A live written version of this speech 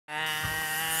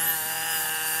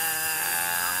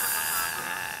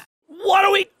What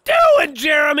are we doing,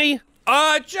 Jeremy?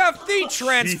 Jeff, the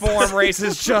Transform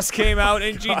races just came out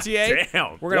in GTA.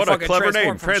 Damn. We're gonna what a fucking clever transform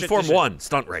name. from shit to Transform shit. 1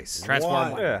 stunt race.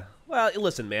 Transform 1. Yeah. Well,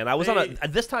 listen, man. I was on a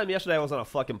this time yesterday. I was on a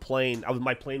fucking plane.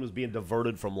 My plane was being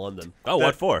diverted from London. Oh,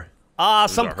 what for?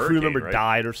 Some a crew hurricane, member right?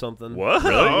 died or something. What?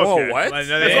 Really? Whoa, okay. what? As long as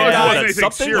it wasn't anything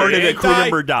Something, or serious. did a crew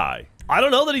member die? I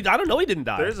don't know that he. I don't know he didn't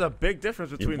die. There's a big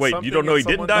difference between Wait, something you don't know he and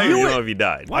didn't someone die, or you dying. don't know if he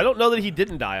died? I don't know that he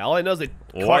didn't die. All I know is they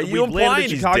Why are you we landed implying in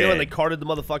he's Chicago dead? and they carted the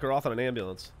motherfucker off in an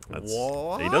ambulance.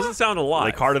 What? He doesn't sound alive.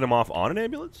 They carted him off on an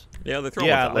ambulance? Yeah, they throw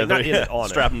Yeah, him like, on not in it, on it.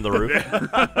 Strapped him to the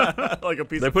roof? like a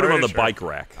piece They of put him on the furniture. bike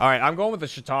rack. All right, I'm going with the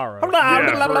Shitaro.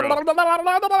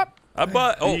 I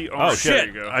bought. Oh, Oh, shit! there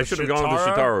you go. I should have gone with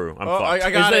the Shitaru. I'm Oh, fucked. I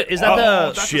got it. Is that the?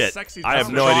 That's a Shit. sexy I have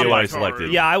Tron no idea what I bike selected.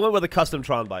 already. Yeah, I went with a custom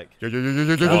Tron bike. Oh,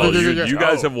 you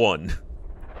guys have won.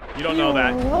 You don't know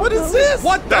that. What is this?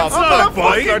 What the? That's fuck? not a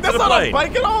bike. Start to That's the not a plane.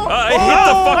 bike at all. I Oh, hit the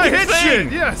I fucking hit thing.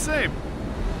 shit. Yeah, same.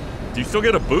 Do you still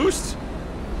get a boost?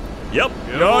 Yep.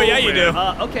 Oh, yeah, you do.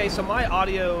 Okay, so my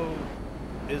audio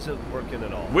isn't working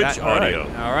at all. Which audio?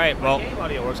 All right, My well, game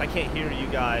audio works. I can't hear you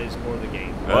guys or the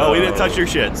game. Well, we didn't touch your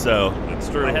shit, so. That's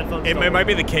true. My headphones. it don't might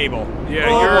be work. the cable. Yeah,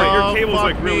 your cable's fuck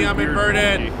like really me, I'm weird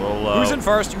inverted. Well, Who's in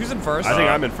first? Who's in first? I think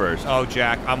I'm in first. Oh,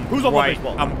 Jack, I'm Who's on right.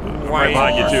 baseball? I'm Right right.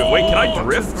 behind you too. Wait, can I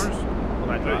drift? When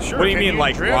I drive. Sure. What do you Can mean,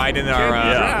 like drift? ride in our? Can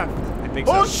you Yeah. drift? I think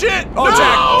so. Oh shit! Oh, no!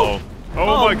 Jack.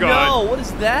 Oh my god! No, what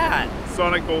is that?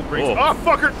 Sonic Gold Rings. Oh. Oh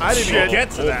fucker! I didn't Shit. even get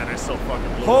to that. I still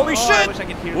fucking. Holy I shit! wish I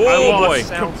could hear. Whoa, I boy. lost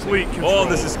sound. Complete control. Oh,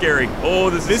 this is scary. Oh,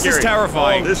 this is This scary. is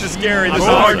terrifying. This is scary. This Oh is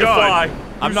my hard to God. fly.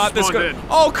 I'm not this spawned good. in.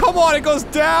 Oh, come on! It goes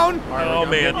down. Oh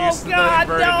man, Oh God,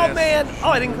 no, man! Oh,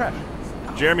 I didn't crash.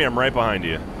 Jeremy, I'm right behind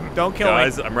you. Don't kill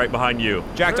guys, me, I'm right behind you.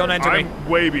 Jack. Don't enter me. I'm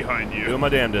way behind you. Doing my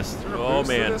damnedest. Oh boost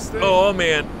to man. this thing? Oh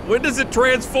man. When does it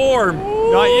transform?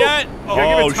 Not yet. Give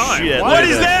Oh, it time. shit. What look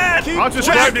is at that? this. I'll just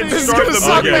Jack, grab it and this is start gonna the suck,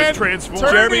 buggy man. and transform.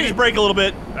 Turn Jeremy, me. just brake a little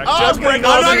bit. Just brake break a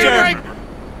little bit, Jeremy.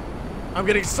 I'm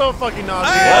getting so fucking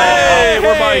nauseous. Hey,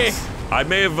 we're hey. bikes. I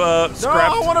may have No, I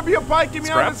scrapped, want to be a bike. Get me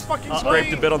out of this Scrapped? fucking scraped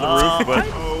a plane. bit on the roof, but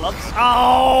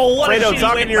Oh, what a Fredo, shitty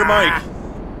talking to your way- mic.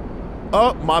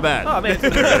 Oh, my bad. Oh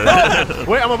man.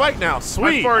 Wait, I'm a bike now.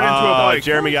 Sweet. farted into a bike.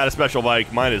 Jeremy got a special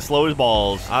bike. Mine is slow as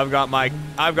balls. I've got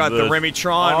the The- Remy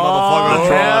Tron, Oh, motherfucker.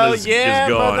 Tron hell is yeah,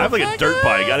 gone. I have like a motherfucker. dirt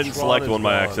bike. I didn't Tron select is one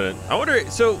by gone. accident. I wonder.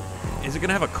 So, is it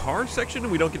gonna have a car section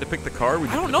and we don't get to pick the car? We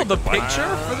I just don't get to know. The pick bike?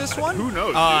 picture for this one, Who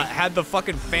knows, dude? had the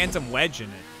fucking Phantom Wedge in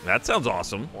it. That sounds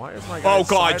awesome. Why is my guy Oh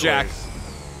God, sideways? Jack.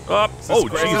 Up. Oh,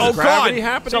 Is Jesus. Oh, gravity God.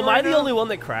 happening So am I right the now? only one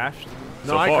that crashed?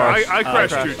 No, So I far. crashed. I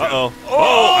crashed too. Uh-oh.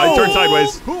 Oh, I turned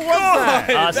sideways. Who was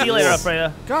that? See you later,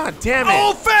 Freya. God damn it.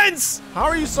 Oh, fence! How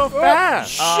are you so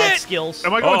fast? Shit. Skills.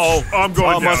 Am I going? Uh-oh. I'm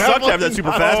going Oh, must down. suck to have that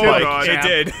super fast Oh, bike. God.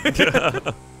 It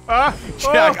did. Ah,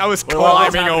 Jack, I was What's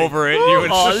climbing happening? over it. You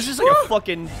would Oh, this is like a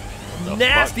fucking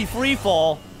nasty free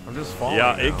fall. I'm just falling.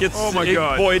 Yeah, now. it gets. Oh my it-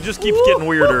 God. Boy, it just keeps getting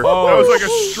weirder. that was like a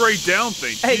straight down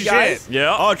thing. Hey guys,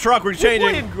 Yeah. Oh, truck, we're we're changing.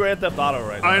 playing Grand Theft Auto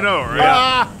right now. I know, right?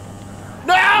 Yeah.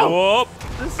 No!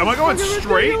 Whoop. Am I going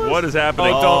straight? What is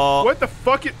happening? Oh, What the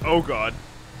fuck? Oh God.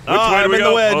 Which way do I'm we in go?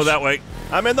 the wedge. Oh, that way.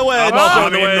 I'm in the wedge.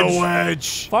 I'm in in the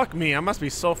wedge. Fuck me, I must be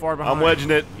so far behind. I'm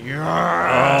wedging it. Oh, this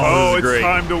is it's great.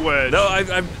 time to wedge. No,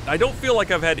 I don't feel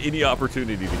like I've had any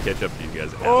opportunity to catch up to you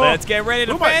guys. Let's get ready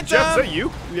to Who am I? Jeff, is Phantom. that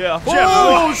you? Yeah.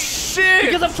 Oh, shit!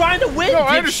 Because I'm trying to win. No,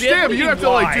 I dipshit. understand, What but do you have to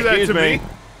like do that Excuse to me. me.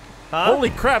 Holy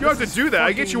crap. You don't this have to is do that.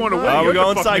 I get you want to win. fucking You we're have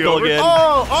to going fuck me cycle over. again.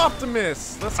 Oh,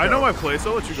 Optimus! Let's go. I know my place.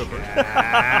 I'll let you go first.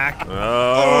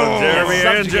 Oh, Jeremy and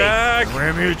subjugate. Jack.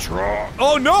 Remy Tron.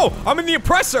 Oh no, I'm in the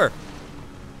oppressor.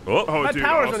 Oh, Oh, My dude,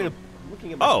 power's awesome. not even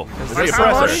looking at my. Oh, it's My the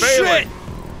power's oppressor. failing. Shit.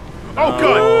 Oh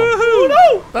God.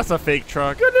 Oh That's a fake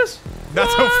truck. goodness.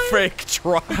 That's a fake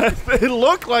truck. It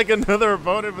looked like another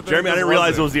opponent, but then Jeremy, I it didn't realize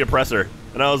it wasn't. was the oppressor.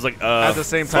 And I was like, At the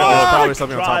same time, there's probably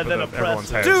something on top Drive of an everyone's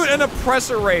head. Dude, an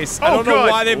oppressor race. I Oh, don't know God.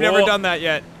 why they've never Whoa. done that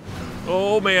yet.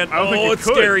 oh man. I don't think you it's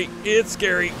could. scary. It's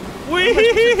scary.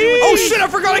 Oh shit, I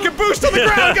forgot I could boost on the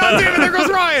ground. God damn it, there goes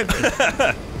Ryan.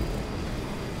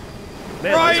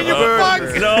 Man, Ryan, you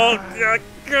fuck. No.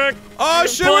 Oh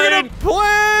shit, we're gonna play.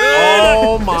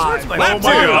 Oh my. Lap my two.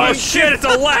 God. Oh shit! It's a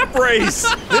lap race.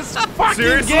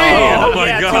 Seriously? Oh my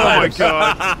Yeah, God. Oh my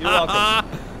God. You're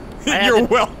welcome. You're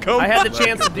welcome. I had the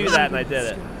chance to do that and I did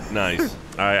it. nice.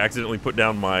 I accidentally put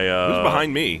down my Who's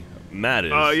behind me? Matt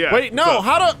is. Yeah. Wait, no, So-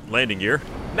 how to. landing gear.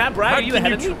 Matt Bragg, are you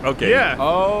ahead of me? Okay. Yeah.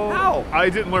 Oh. How? I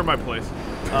didn't learn my place.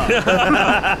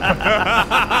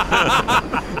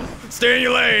 Stay in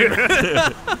your lane.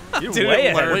 You're Didn't way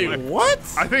ahead. learn. Wait, what?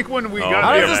 I think when we Oh, got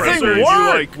how the does this oppressor, thing you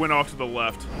work? like went off to the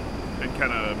left and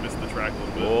kind of missed the track a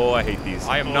little bit. Oh, I hate these.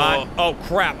 I am not. Oh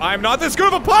crap! I am not this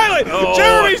good of a pilot. Oh.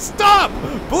 Jeremy, stop!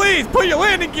 Please put your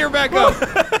landing gear back up.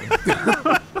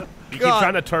 You keep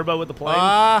trying to turbo with the plane.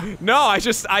 No, I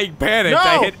panicked. No,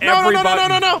 I hit every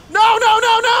button. no.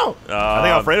 I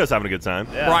think Alfredo's having a good time.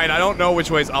 Yeah. Brian, I don't know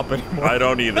which way's up anymore. I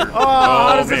don't either.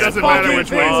 How does It this doesn't matter fucking which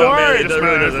thing way Oh, up. man, It it just doesn't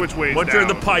matters matter which way is Once you're in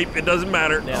the down. pipe, it doesn't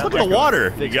matter. Yeah, Look at the water.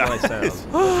 You fix my guys.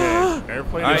 sound. Okay.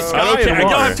 Airplane All right, is Sky I don't, and I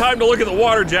don't water. have time to look at the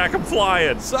water, Jack. I'm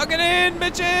flying. Suck it in,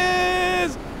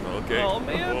 bitches. Okay. Oh,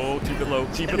 man. Oh, keep it low.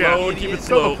 Keep it Yeah, low. Keep it tell the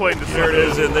slow. plane to There it slow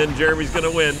is, down. and then Jeremy's gonna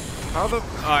win. How the?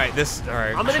 All right,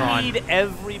 I'm gonna Tron. need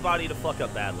everybody to fuck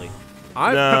up badly.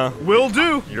 No. Will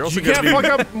do. You're also You gonna can't need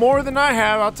fuck up more than I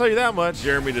have. I'll tell you that much.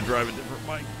 Jeremy to drive a different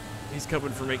bike. He's coming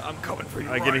for me. I'm coming for you.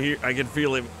 I can hear. I can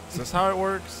feel him. Is this how it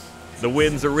works? The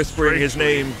winds are whispering his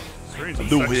name. Strangely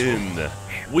The sexual. wind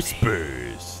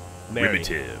whispers. Mary. Ribbit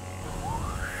him.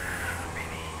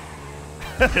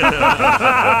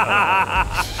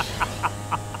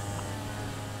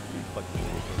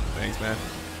 Thanks, man.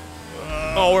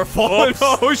 Oh, we're falling. Oops.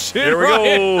 Oh shit! Here we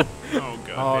Ryan. go. Oh,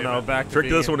 God. Oh damn no, it. back to Trick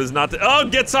to this being- one is not to. Oh,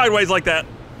 get sideways like that.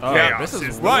 Oh, Chaos this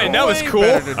is is Ryan, that was way cool.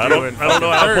 better to I do don't. in I don't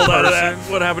know how to fucking pull out of third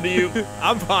that. What happened to you?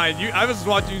 I'm fine. I was just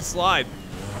watching you slide.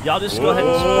 Y'all just go ahead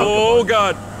and Oh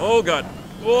God. Oh God.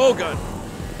 Oh God.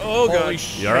 Oh God. Holy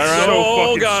shit. You all right, Ryan? So Oh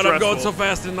fucking God, I'm going stressful. so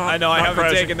fast and not. I know. I not haven't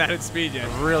crashing. taken that at speed yet.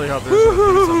 person. Really hope there's something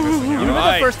missing You out. remember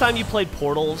Right. the first time you played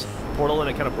Portal and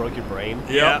it kind of broke your brain?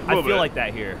 Yeah. I little feel bit. like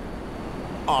that here.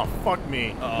 Oh fuck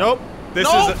me. Nope. This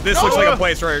No, is. This no. looks like a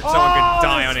place where someone could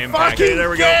die on impact. Fucking there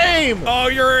we go. game. Oh,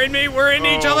 you're in me. We're in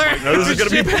each other. No, this is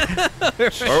gonna be bad.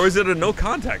 Or is it a no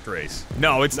contact race?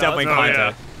 No, it's definitely it's not,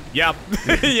 contact. Yep.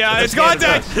 Yeah, it's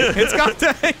contact. It's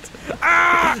contact.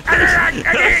 I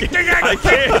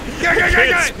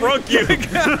can't sprunk you.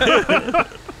 That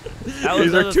was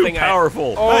These another are too thing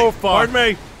powerful. Oh fuck. Pardon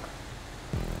me.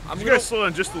 I'm going to slow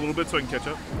down just a little bit so I can catch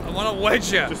up. I want to wedge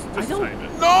you. Just I a don't- tiny bit.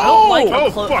 I don't like how, Oh,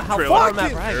 fuck, how Trailer. far I'm Fuck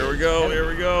at it. bragging. Here we go. Here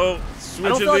we go. I don't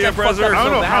Switching feel like the I fucked oppressor. up I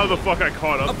don't know so how bad. the fuck I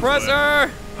caught up. Oppressor.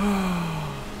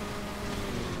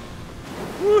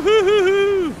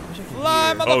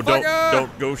 Fly, motherfucker. Oh,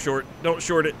 don't go short. Don't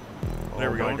short it.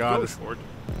 There we Oh go. my God. Go short.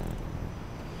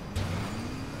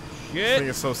 This thing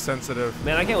is so sensitive.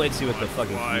 Man, I can't wait to see what the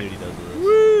fucking Why? community does with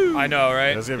this. I know,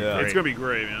 right? It's gonna be Yeah. great. It's going to be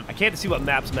great, man. I can't see what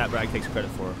maps Matt Bragg takes credit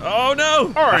for. Oh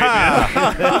no! All right,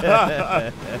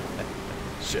 man.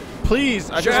 Shit. Please,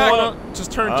 I just Jack. wanna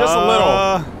just turn just a little.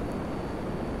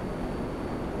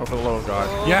 Oh, for the love of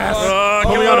God. Yes. Put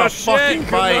come me on on, a fucking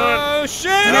bike. Oh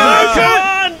shit! Oh,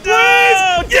 come on,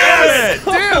 please! Yes!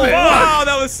 Damn it! Wow,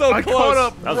 that was so I close. caught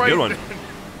up That was a right good one. then.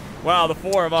 Wow, the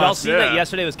four of Did y'all us. see that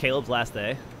yesterday was Caleb's last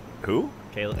day? Who?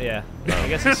 Caleb, yeah. I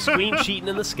guess he's screen cheating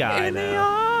in the sky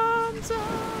now.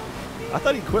 I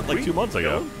thought he quit like 2 months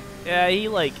ago. Yeah, he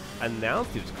like announced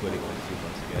he was quitting like 2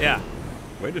 months ago. Yeah.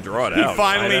 Way to draw it He out.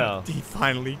 I know.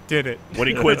 finally did it. When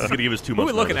he quits, he's gonna give us 2 Who are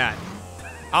months. we looking at?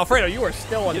 Alfredo, you are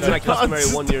still on It's my customary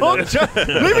 1 year Don't notice.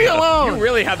 Leave me alone. You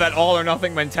really have that all or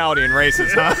nothing mentality in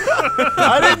races, huh?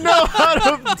 I didn't know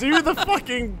how to do the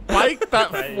fucking bike that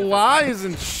flies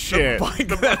and shit.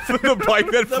 the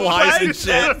bike that flies and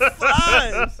shit.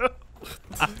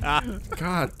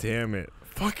 God damn it.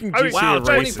 Fucking I mean, GTA Wow,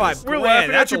 races. 25 We're grand,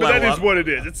 laughing that's at you, a but that level is up. what it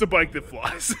is. It's a bike that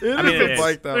flies. It I mean, is it a is.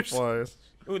 bike that There's- flies.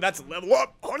 Ooh, that's level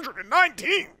up.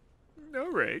 119. No,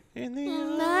 right.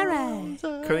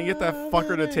 Couldn't get that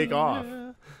fucker to take off.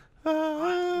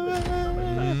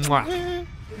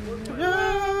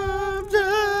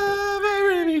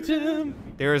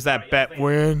 There's that bet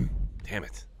win. Damn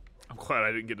it. I'm glad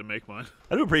I didn't get to make mine.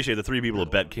 I do appreciate the 3 people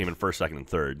that bet came in first, second, and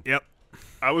third. Yep.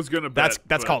 I was going to bet.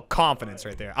 That's but- called confidence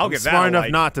right there. I'll give that Smart a enough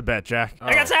like. not to bet, Jack.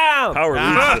 I got sound! Power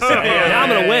leads the second. Now I'm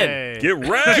gonna win. Get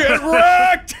wrecked. Get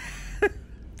wrecked.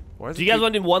 Do you guys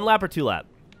want to do 1 lap or 2 lap?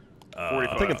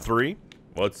 I'm thinking 3.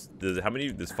 Well, how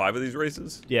many? There's 5 of these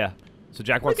races. Yeah. So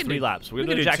Jack wants 3 laps. We're we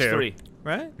gonna can do do Jack's 2. 3.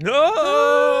 Right?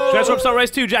 No. Transform Star Race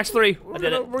 2, Jack's 3. I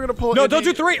did it. We're gonna pull. No, don't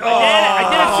do 3. Oh. I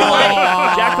did it too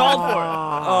late. Jack called for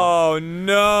it. Oh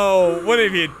no! What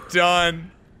have you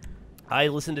done? I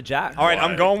listened to Jack. All right,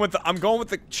 I'm going with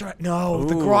the. No,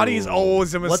 the Grotti is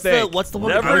always a What's mistake. what's the one?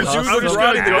 Never that do goes I'm just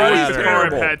Right, going to the go Grotti with is the pair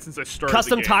terrible. I've had since I started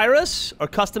Custom the game. Tyrus or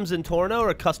Custom Zentorno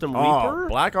or Custom Reaper? Oh,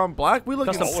 black on black. We look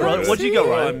Custom at Pro. What'd you go,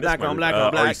 Ryan? Black on black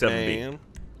on black, man.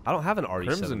 I don't have an RE7.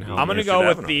 Crimson I'm gonna You go should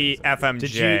have with an the FMJ.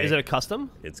 Did you? Is it a custom?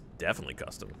 It's definitely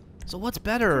custom. So what's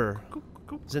better?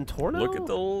 Zentorno? Look at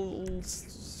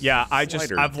the. Yeah,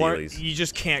 slider I've learned dealies. you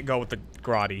just can't go with the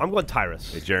Grotti. I'm going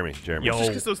Tyrus. Hey, Jeremy. Yo.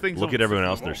 Just 'cause those things Look don't at everyone fit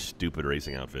else in well. their stupid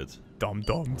racing outfits. Dum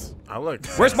dums. I look.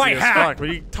 Where's my sexy as hat? fuck. What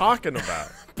are you talking about?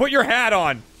 Put your hat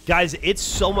on. Guys, it's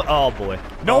so much. Oh boy.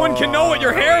 No one can know what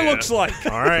your hair looks like.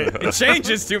 All right. It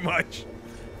changes too much.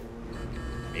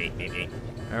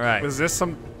 All right. Is this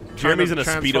some Jeremy's kind in of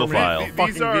a speedophile.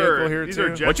 fucking vehicle here these too?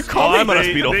 are jet What you skis. call me? I'm on a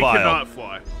They speedophile. cannot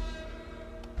fly.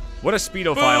 What a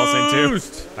speedophile's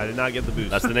into. I did not get the boost.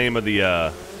 That's the name of the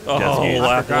jet Oh, ski.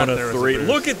 lap forgot there was a 103. boost.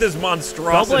 Look at this Don't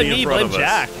monstrosity blame in me, front blame of us.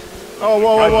 Jack. Oh,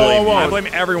 whoa, whoa, whoa, whoa, I whoa. blame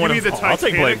everyone Give me the involved. I'll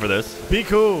take blame Titanic. for this. Be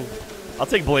cool. I'll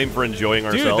take blame for enjoying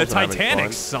Dude, ourselves. the and having Titanic,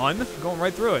 fun. son. Going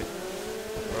right through it.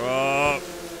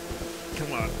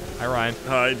 Come on. Hi, Ryan.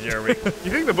 Hi, Jeremy.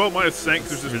 You think the boat might have sank?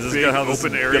 There's Is this this big how this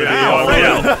open is area. gonna be? Oh,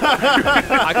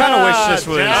 yeah. I kind of wish this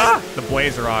was the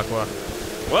Blazer Aqua.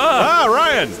 Ah,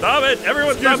 Ryan, stop it.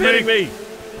 Everyone stop hitting me.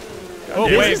 Oh,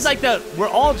 This wait. is like that. We're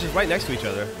all just right next to each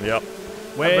other. Yep.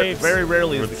 Very, very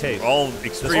rarely is the case. All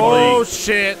extremely Oh,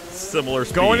 shit. similar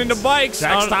speeds. Going into bikes.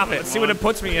 Jack, stop it. Let's see what it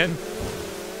puts me in.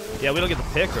 Yeah, we don't get the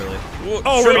pick really.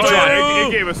 Oh, Sure, retry. yeah,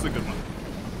 it gave us the good one.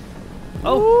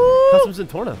 Oh, customs in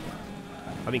Torna.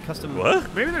 I mean, custom.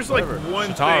 What? Maybe there's like one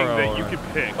Shintaro thing that you or- could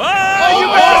pick. Oh,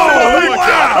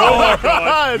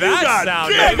 That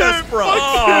sounded.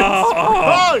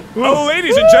 Fuck. Oh,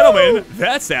 ladies and gentlemen,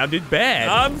 that sounded bad.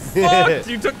 I'm fucked.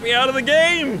 You took me out of the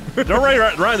game. Don't worry,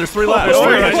 Ryan. There's 3 laps. Oh,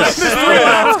 Three yeah. laps.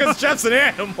 That's because Jeff's an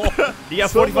animal. You got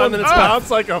 45 minutes left.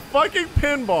 Sounds like a fucking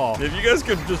pinball. If you guys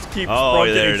could just keep Oh,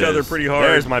 sprunking there each it other is. pretty hard.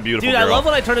 There's my beautiful Dude, girl. I love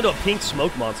when I turn into a pink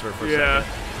smoke monster for a Yeah.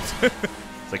 second.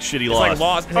 It's like shitty It's like lost.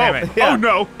 lost. Damn it. Yeah. Oh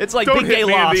no! It's like Don't Big hit Gay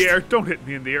me Lost. in the air. Don't hit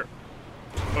me in the air.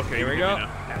 Okay, Here we you go. hit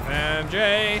me now.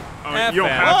 FMJ. You don't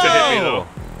have to hit me though.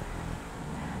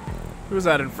 Who's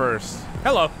that in first?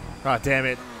 Hello. Oh, damn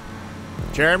it.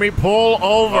 Jeremy, pull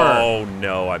over. Oh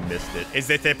no, I missed it. Is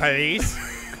it the police?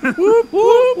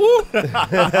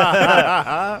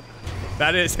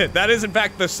 That is in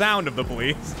fact the sound of the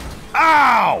police.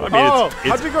 Ow! I mean, Oh, it's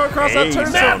how'd you go across that turn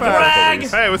so sound fast?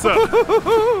 of Hey, what's up?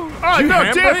 Oh no,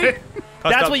 hamper damn me? it!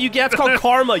 That's what you get. That's called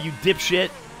karma, you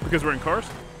dipshit. Because we're in cars.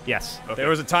 Yes. There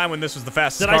was a time when this was the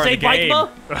fastest Did car I say in the game.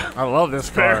 Bikema? I love this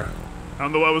car. Fair. I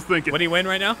don't know what I was thinking. What do you win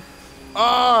right now?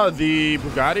 The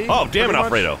Bugatti. Oh, damn it,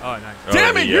 pretty much. Alfredo. Oh, nice.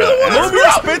 Damn it, you're the one that's Move your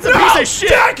expensive piece of shit.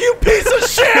 Jack, you piece of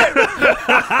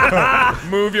shit!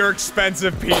 Move your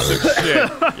expensive piece of shit.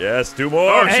 Yes, 2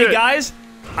 more. Oh, Hey shit. guys,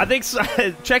 I think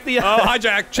check the Oh, hi,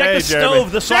 Jack. check Hey, the Jeremy.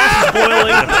 stove. The sauce is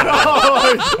boiling.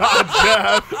 Oh, God,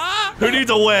 Jeff. Who needs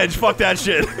a wedge? Fuck that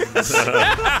shit.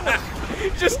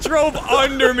 Just drove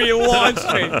under me, launched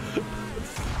me.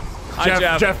 Hi,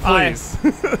 Jeff, Hi. please.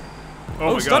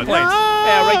 Oh my Stunt god. planes.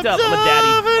 Yeah, right up. I'm a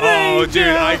daddy. Oh, dude,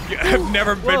 I've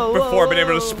never Whoa, before whoa, been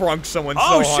able to whoa. sprunk someone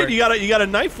Oh so hard. shit! You got a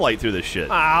knife flight through this shit.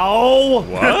 Ow!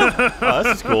 What? Oh,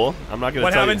 this is cool. I'm not gonna.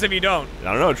 What tell happens you. if you don't? I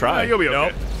don't know. Try. You'll be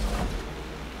okay. Nope.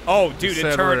 Oh, dude,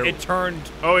 Said it turned. we're- It turned.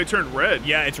 Oh, it turned red.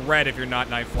 Yeah, it's red if you're not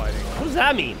knife fighting. What does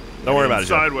that mean? Don't worry about it.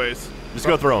 Jeff. Sideways. Just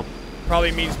go through 'em. Probably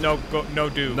means no do. No,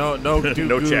 do No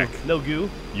goo. check. No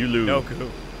goo. You lose. No goo.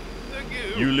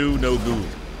 You lose, no goo.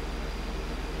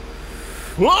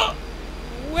 Whoa!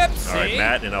 Whoopsie. All right,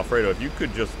 Matt and Alfredo, if you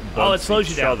could just Oh, bump it slows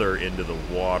you each down. other into the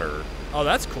water. Oh,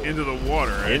 that's cool. Into the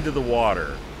water. Right? Into the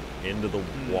water. Into the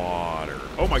water.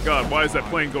 Oh my god, why is that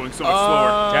plane going so much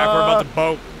slower? Jack, we're about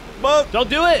to boat. Don't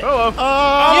do it. Hello. You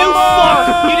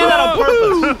fuck! You did that on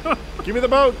purpose. Give me the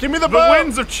boat. Give me the The boat.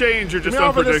 winds of change are just me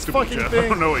over this unpredictable, fucking Jeff. thing. I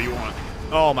don't know what you want.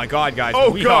 Oh my God, guys. Oh,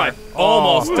 we God. are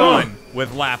almost done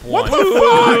with lap one. What the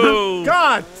fuck?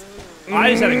 God.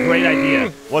 I just had a great idea.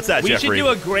 What's that, We Jeffrey? should do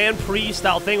a Grand Prix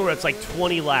style thing where it's like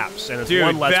 20 laps and it's Dude,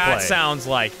 one Let's that Play. sounds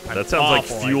like an That sounds like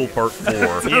awful Fuel idea. Part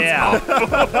 4. Yeah.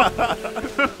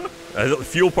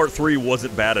 Fuel Part 3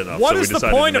 wasn't bad enough. What so is we the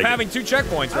decided point to of make having 2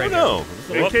 checkpoints I right don't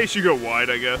here? know. In case you go wide,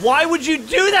 I guess. Why would you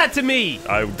do that to me?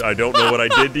 I don't know what I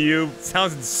did to you,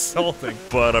 Sounds insulting.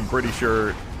 but I'm pretty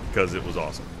sure because it was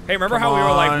awesome. Hey, remember Come how we were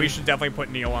like, on. we should definitely put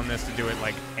Neo on this to do it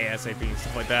like ASAP and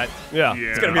stuff like that? Yeah. Yeah.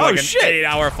 It's gonna be Oh, like an shit.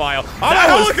 8-hour file. On That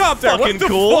a was helicopter! What fucking the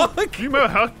cool. fuck? You know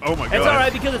how? Oh my god. It's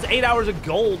alright because it's 8 hours of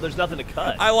gold. There's nothing to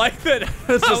cut. I like that.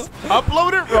 Let's just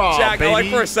upload it raw, Jack, baby. I like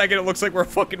for a second it looks like we're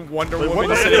fucking Wonder what Woman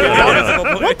the sitting in fuck? the invisible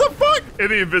plane. What the fuck? In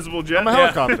the invisible jet. I'm a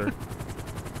helicopter.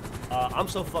 I'm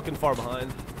so fucking far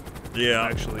behind. Yeah,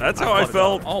 Actually, that's I how I fucked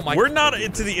felt. up. Oh my We're not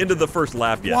into the end of the first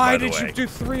lap yet. Why by the did way. you do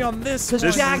 3 on this?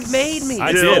 Because Jack made me.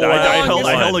 I Still, did. I longest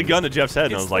held one. a gun to Jeff's head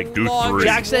and I It's was like, the do longest 3.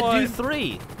 Jack said One. do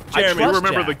 3. I I trust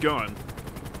remember Jack. the gun.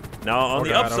 Now, on the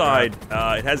God, upside,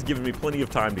 it has given me plenty of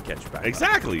time to catch back.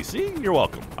 Exactly. See, you're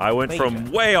welcome. I went Thank you, from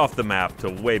Jeff. way off the map to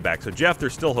way back. So, Jeff,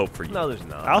 there's still hope for you. No, there's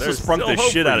not. I also There's sprung still the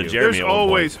hope shit for out of you. Jeremy. There's at one point.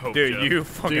 always hope, Dude, Jeff. you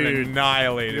fucking Dude.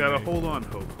 annihilated You gotta me. hold on,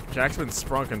 hope. Jack's been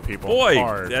sprunking people Boy,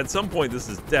 hard. at some point, this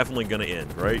is definitely going to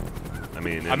end, right? I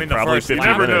mean, I mean, the probably first 50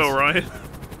 lap. Never minutes. know, Ryan.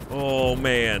 Oh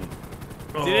man.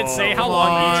 Did it say how come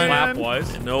long on. each lap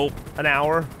was? Nope. An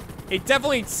hour. It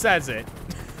definitely says it.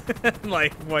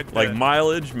 Like what? Like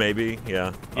mileage, maybe.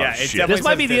 Yeah. Yeah, Oh, it's shit. definitely- This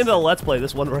might be the end of the distance. Let's Play,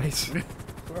 this one race.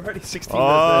 We're already 16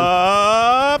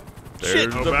 Up. There's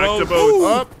Go the back to boat. boats.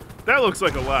 Up. That looks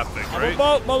like a lap thing, I'm a right?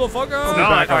 boat, motherfucker. Not All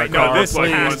like right, a no, car, this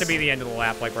like has one. to be the end of the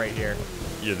lap, like right here.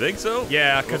 You think so?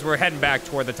 Yeah, because we're heading back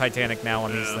toward the Titanic now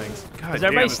on these Yeah. things. God Is damn,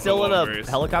 everybody it's still in long a race.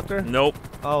 helicopter? Nope.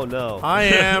 Oh, no. I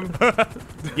am.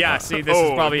 Yeah, see, this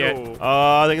is probably it.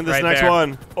 I think this Right next there.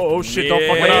 one. Oh shit! Don't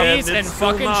fuck it up. Ladies it's and still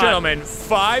fucking not. gentlemen,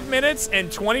 5 minutes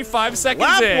and 25 seconds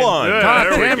Lap in. one. Yeah, God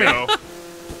there damn we it. go.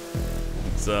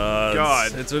 It's,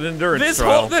 God. it's an endurance This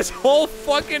trial. whole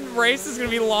fucking race is gonna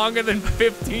be longer than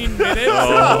 15 minutes.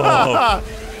 Oh.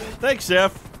 Thanks,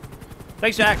 Jeff.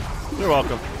 Thanks, Jack. You're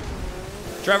welcome.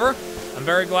 Trevor, I'm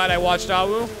very glad I watched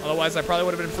Awu. Otherwise, I probably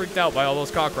would have been freaked out by all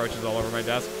those cockroaches all over my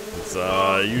desk. It's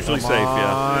usually Come safe,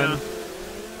 yeah. on.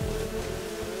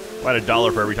 I had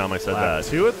 $1 for every time I said Lap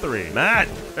that. 2 or 3. Matt.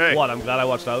 Hey, What? I'm glad I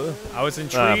watched Awu. I was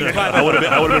intrigued by I would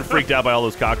have been freaked out by all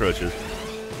those cockroaches.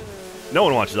 No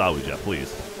one watches Awu, Jeff,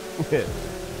 please.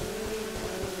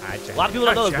 A lot of people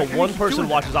don't know this, Jack, but how one you person doing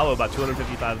watches Awu about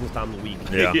 250,000 times a week.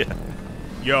 Yeah.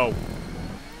 Yo.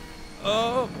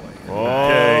 Oh, boy.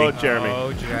 Oh, Okay. Jeremy. Oh, how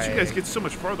did you guys Jay. get so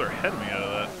much farther ahead of me out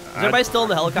of that? Is everybody still in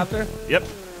the helicopter? Yep.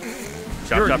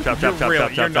 Chop, You're- chop, chop, you're chop, chop, real-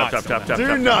 chop, you're chop, not chop, still chop, chop, Do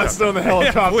chop, not chop. stay on the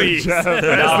helicopter, please. Jeff. That is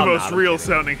No, the I'm most not. real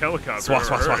sounding helicopter. Swat,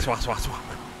 swat, I've swat, heard. swat, swat, swat.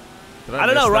 I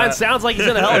don't know. Ryan sounds like he's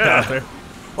in a helicopter.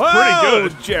 Whoa, Pretty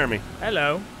good. Jeremy.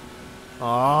 Hello.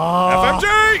 Oh.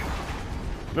 FMJ!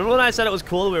 Remember when I said it was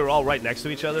cool that we were all right next to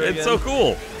each other It's again? so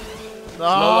cool. Oh,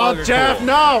 longer Jeff, cool.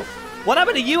 no! What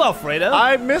happened to you, Alfredo?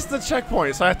 I missed the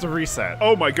checkpoint, so I have to reset.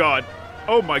 Oh my god.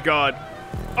 Oh my god.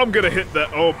 I'm gonna hit that.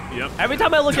 Oh, yep. Every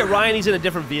time I look at Ryan, he's in a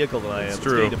different vehicle than I am. It's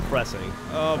true. getting depressing.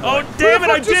 Oh, damn it,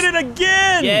 I did it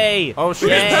again! Yay! Oh shit!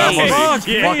 Yay! I'm Fuck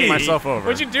me. fucking myself over.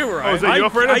 What'd you do, Oh, Ryan? is that you,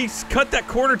 Alfredo? I cut that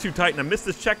corner too tight and I missed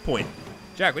this checkpoint.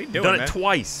 Jack, what are you doing, Done man? it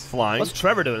twice. Flying. What's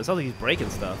Trevor doing? It sounds like he's breaking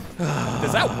stuff.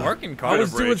 Does that work in car? I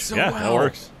was doing bridge. so Yeah, well. that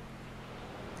works.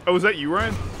 Oh, is that you,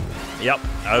 Ryan? Yep.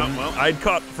 well. I'd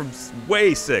caught from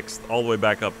way 6th all the way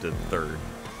back up to 3rd.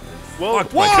 Well,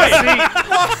 Fuck, why?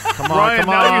 Come on, Ryan, come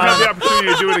now you have the on.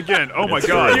 opportunity to do it again. Oh my It's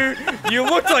god. You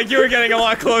looked like you were getting a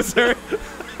lot closer.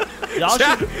 Y'all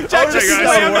Jack, should. Jack Okay, just guys.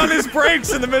 slammed on his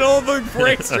brakes in the middle of the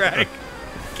racetrack.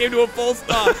 Came to a full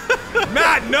stop.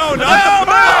 Matt, no,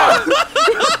 not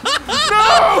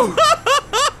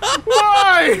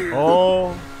Why?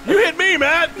 Oh. You hit me,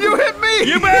 Matt. You hit me!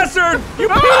 You bastard. You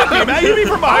hit me, Matt. You hit me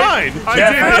from behind. I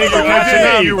Jeff, I did think you're catching hit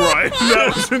up. you, Ryan.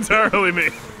 That was entirely me.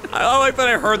 I like that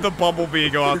I heard the bumblebee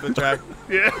go off the track.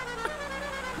 Yeah.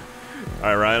 All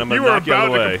right, Ryan, I'm You going to were knock you out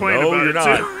about of the to way. complain No, about you're it,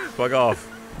 not. too. Fuck off.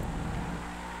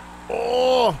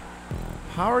 Oh.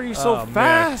 How are you so Oh, man.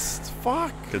 fast?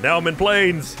 Fuck. Because now I'm in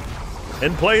planes.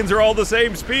 And planes are all the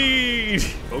same speed.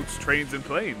 Boats, trains, and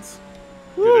planes.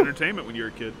 Good entertainment when you were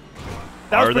a kid.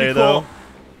 That was Are pretty they, cool. though?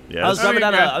 I Yes. was driving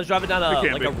down yeah. I was driving down They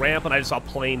can't like a be. ramp and I just saw a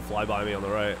plane fly by me on the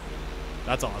right.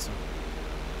 That's awesome.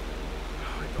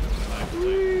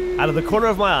 Out of the corner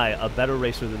of my eye, a better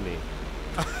racer than me.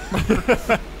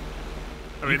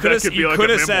 I mean, Could that could be like a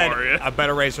have said memoir, yeah. a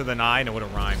better racer than I, and it would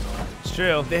have rhymed. It's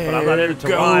true, but I'm not in it to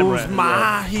rhyme. Goes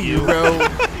my hero.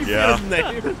 Yeah.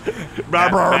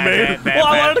 Batman. Well,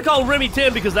 I wanted to call Remy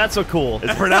Tim because that's so cool.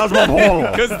 It's pronounced Maholo.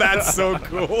 Because that's so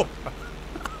cool.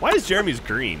 Why is Jeremy's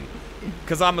green?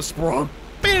 Because I'm a sprung.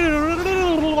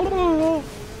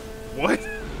 What?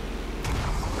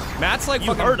 Matt's like You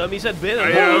fucking. heard him. He said bin. Yeah,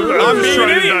 I was I'm just being trying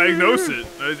an to idiot. diagnose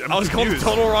it. I'm I was going the confused.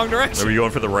 total wrong Are direction. we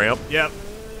going for the ramp? Yep.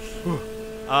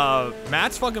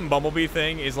 Matt's fucking Bumblebee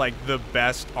thing is like the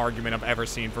best argument I've ever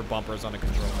seen for bumpers on a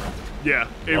controller. Yeah,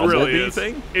 it Bumblebee really is.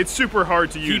 thing? It's super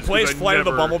hard to use. He 'cause plays I Flight of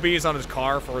the never- Bumblebees on his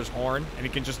car for his horn, and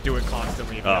he can just do it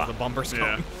constantly if he has the bumpers Yeah.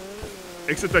 going.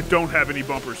 Except I don't have any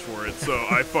bumpers for it, so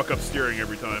I fuck up steering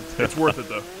every time. It's worth it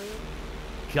though.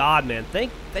 God, man.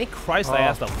 Thank Christ I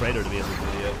asked Alfredo to be in this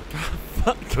video.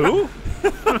 Who?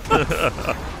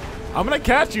 I'm gonna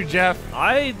catch you, Jeff.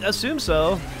 I assume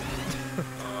so.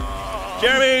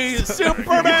 Jeremy,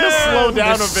 Superman. Just slow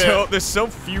down a bit. There's so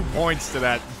few points to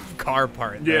that car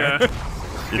part. Yeah. There.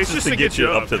 It's just to get you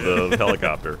up to man. the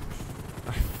helicopter.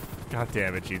 God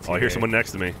damn it, GTA. Oh, I hear someone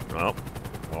next to me. Well,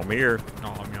 I'm here.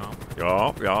 No, no.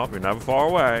 Y'all, you're never far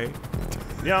away.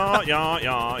 Yeah, yeah,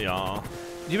 yeah, yeah.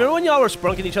 Do you remember when y'all were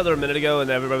sprunking each other a minute ago and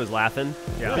everybody was laughing?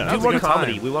 Yeah, that Do was a more good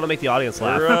comedy. time. We want to make the audience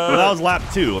laugh. Well, that was lap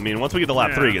 2. I mean, once we get to lap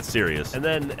Yeah. 3, it gets serious. And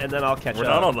then I'll catch We're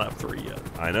up. not on lap 3 yet.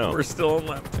 I know. We're still on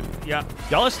lap 2. Yeah.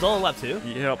 Y'all are still on lap 2?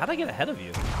 Yep. How'd I get ahead of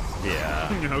you?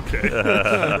 Yeah. Okay.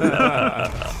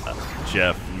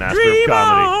 Jeff, master of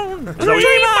comedy. Is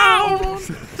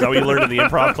that what you learned in the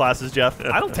improv classes, Jeff?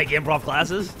 I don't take improv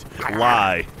classes.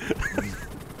 Lie.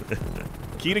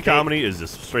 Key to comedy is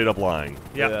just straight up lying.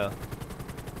 Yeah.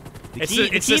 The It's key,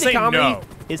 to- it's the to key say to comedy no.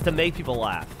 is to make people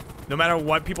laugh. No matter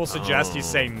what people suggest, you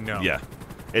say no. Yeah.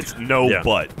 It's no Yeah.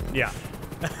 but. Yeah.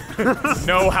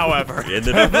 No, however. And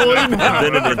then, and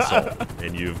then an insult,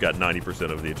 and you've got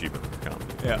 90% of the achievement for comedy.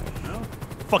 Yeah.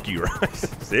 Fuck you, Rice.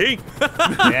 See?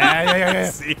 Yeah.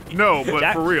 See? No, but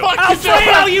Jack- for real.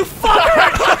 Alfredo, you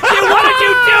fucker! What did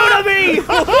you do to me?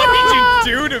 What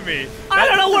did you do to me? I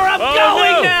don't know where I'm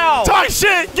going no. now. Talk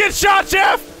shit. Get shot,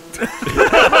 Jeff.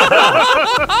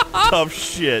 Tough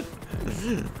shit.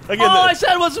 Again, All I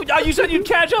said was, you said you'd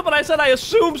catch up, and I said I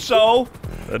assume so.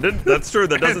 That's true.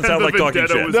 That doesn't sound The like talking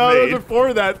vendetta shit. was- No, made.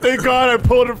 before that. Thank God I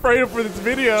pulled Alfredo for this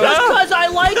video. Just because I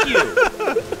like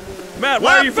you. Matt,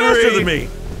 why are you faster three. than me?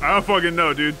 I don't fucking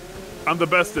know, dude. I'm the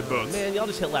best at boats. Man, y'all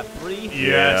just hit lap 3.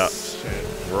 Yes.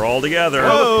 We're all together.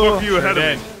 How the fuck are you ahead of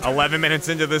Then, me? 11 minutes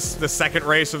into the second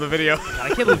race of the video. I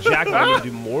can't believe Jack wanted me to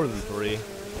do more than 3.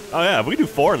 oh, yeah. If we can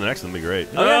do 4 in the next one, it'd be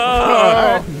great.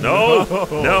 No,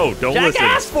 no, don't Jack listen.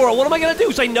 asked for it. What am I going to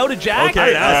do? Say no to Jack?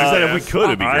 Okay, I said if we could,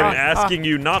 it'd be I'm great. asking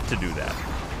you not to do that.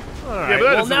 Yeah, but that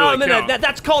Well, doesn't now really I'm in count.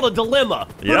 that's called a dilemma.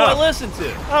 Who do Yeah. I listen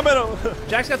to? I'm in a,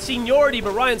 Jack's got seniority,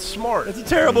 but Ryan's smart. it's a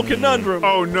terrible conundrum.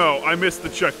 Oh no, I missed the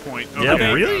checkpoint. Okay, Yeah,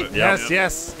 got really? it. Yeah.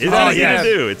 Yes. It's Oh, easy yes.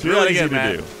 to do. It's Do that really easy again, to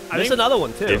Matt. do. There's another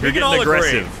one, too. If you're can all getting agree.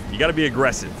 aggressive, you got to be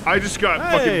aggressive. I just got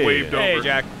Hey. fucking waved Hey, over.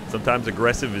 Jack. Sometimes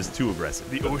aggressive is too aggressive.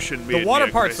 The ocean The made water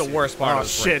me part's the aggressive. worst part Oh of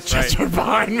this shit! race, Just right? were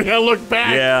behind me. I looked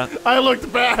back. Yeah. I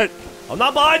looked back. I'm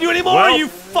not behind you anymore, Well- you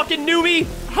fucking newbie.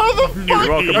 How the fuck?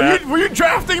 welcome Are back. you, were you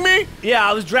drafting me? Yeah,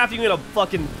 I was drafting you in a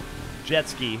fucking jet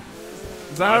ski.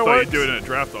 Is that I how it thought works? you'd do it in a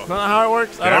draft off. Is that how it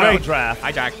works? I I don't don't know. draft.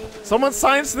 Hi, Jack. Someone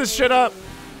science this shit up.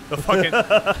 The fucking.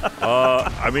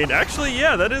 I mean, actually,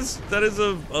 yeah, that is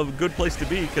a good place to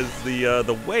be because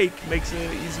the wake makes it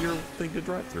an easier thing to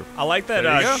drive through. I like that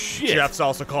There you go. Jeff's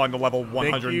also calling the level Thank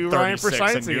 136 you, Ryan, for a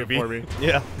sciencing it newbie. for me.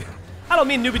 Yeah. I don't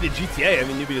mean newbie to GTA. I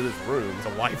mean newbie to this room. It's a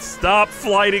life. Stop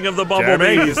flighting of the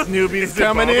bumblebee. This newbie's Is it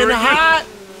coming in bothering you? hot.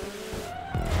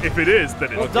 If it is,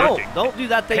 then it's Well, working. don't do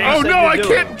that thing. you Oh said no, you're I doing.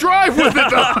 can't drive with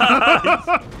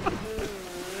it.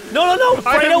 No, I Fredo, have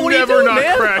what are you never doing, not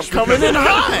man? crashed. Coming in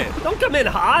hot. Don't come in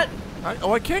hot.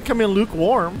 I can't come in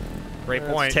lukewarm. Great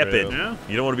point. Tepid. Yeah.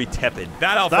 You don't want to be tepid.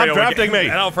 That Alfredo drafting me.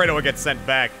 That Alfredo would get sent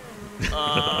back.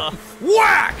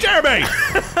 Whack! Jeremy!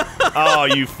 oh,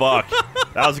 you fuck.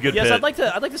 That was a good Yes, pit.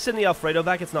 I'd like to send the Alfredo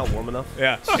back. It's not warm enough.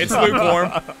 Yeah, it's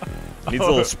lukewarm. Needs a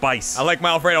little spice. I like my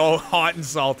Alfredo hot and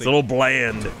salty. It's a little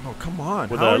bland. Oh come on.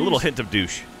 With How a are little you- hint of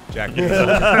douche. Jack. Sure,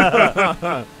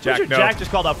 Jack, no. Jack just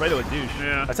called Alfredo a douche.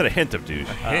 Yeah. I said a hint of douche.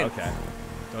 Okay.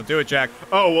 Don't do it, Jack.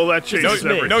 Oh well, that changes me.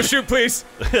 everything. No shoot, please.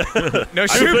 No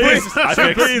shoot, please. I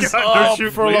Shoot, fix. please. God, Oh, no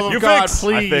shoot, for the love please. of God, fix. I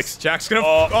please. fix. Jack's gonna.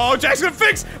 Oh, Jack's gonna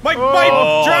fix. My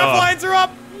draft lines are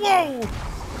up. Whoa.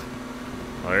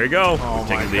 There you go. Oh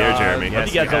Taking my the air, God. Jeremy. I hope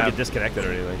you guys don't get disconnected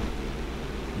or anything.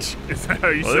 Is that how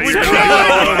you Well, say there you're we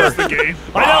trying to the game?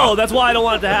 I know. That's why I don't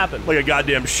want it to happen. Like a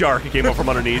goddamn shark. It came up from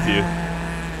underneath you.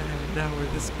 Now where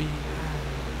this be?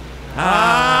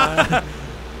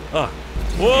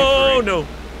 Whoa, no.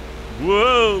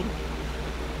 Whoa.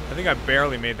 I think I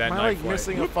barely made that Am I night like flight.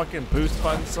 missing a fucking boost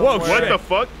button somewhere? What the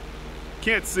fuck?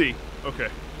 Can't see. Okay.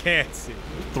 Can't see.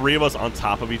 3 of us on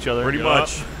top of each other. Pretty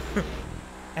much.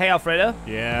 Hey, Alfredo. I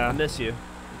Yeah. miss you.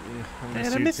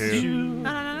 I miss you too. We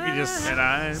could just And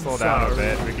I'm slow down a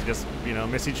sorry. bit. We could just,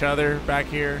 miss each other back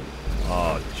here.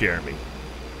 Oh, Jeremy.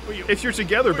 If you're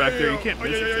together back there, you can't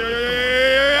miss each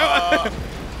other.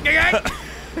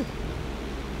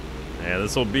 Yeah,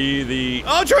 this will be the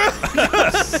Ultra.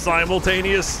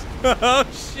 simultaneous. Oh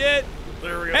shit.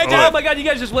 There we go. Hey, oh my God, you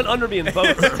guys just went under me in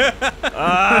boats.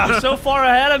 You're so far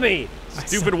ahead of me.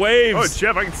 Stupid waves. Oh,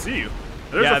 Jeff, I can see you.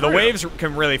 There's Yeah, a the Fredo. waves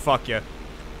can really fuck you.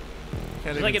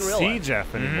 Can't like even in real see life.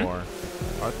 Jeff anymore.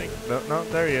 I think. No,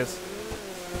 there he is.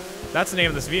 That's the name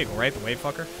of this vehicle, right? The wave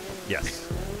fucker. Yes.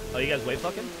 Oh, you guys wave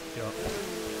fucking?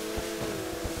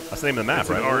 That's the name of the map, It's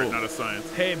an right? art, not a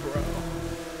science. Hey, bro.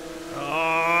 Oh,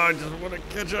 I just want to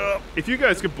catch up. If you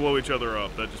guys could blow each other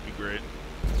up, that'd just be great.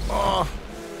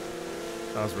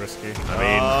 That was risky. I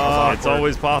mean, it's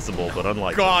always possible, but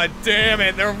unlikely. God damn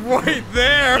it, they're right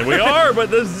there. And we are, but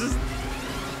there's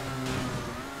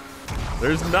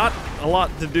not a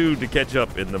lot to do to catch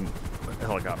up in the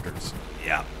helicopters.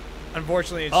 Yeah.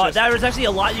 Unfortunately, it's Oh, just. there's actually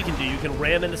a lot you can do. You can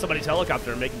ram into somebody's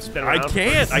helicopter and make them spin I around.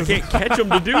 can't catch them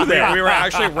to do that. we were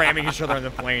actually ramming each other in the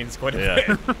planes quite a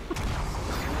Yeah. bit.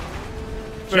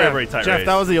 very tight Jeff, race.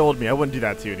 that was the old me. I wouldn't do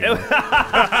that to you anymore.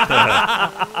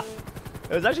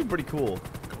 It was actually pretty cool.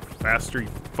 Faster, you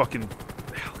fucking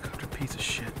helicopter piece of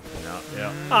shit.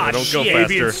 Yeah. Ah, They don't go shit.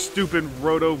 Being faster. stupid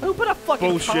roto. Who put a fucking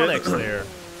Bullshit. Conex there?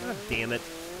 God damn it.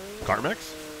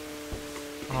 Carmex?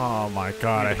 Oh my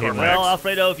god, I hate Well, my. Well,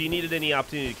 Alfredo, if you needed any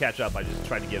opportunity to catch up, I just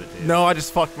tried to give it to you. No, I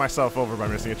just fucked myself over by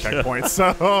missing a checkpoint.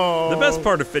 So The best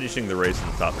part of finishing the race in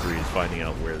the top 3 is finding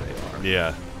out where they are.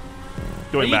 Yeah.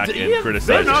 Going You back d- you and have- They're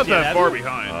criticizing. not Yeah, that have far you?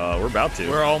 behind. We're about to.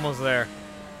 We're almost there.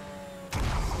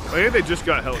 I think they just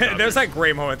got helicopters. There's that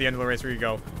great moment at the end of the race where you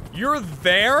go, "You're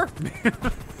there."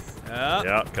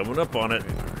 Yeah, coming up on it.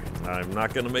 I'm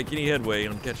not going to make any headway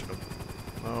on catching them.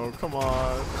 Oh, come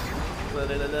on.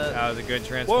 That was a good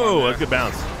transform. Whoa, there. that's a good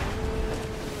bounce.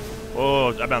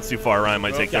 Whoa, I bounced too far. Ryan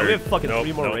might take Yeah, third. we have fucking Nope,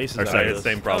 3 more nope. races. Or after sorry, this. it's the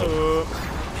same problem.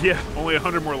 Yeah, only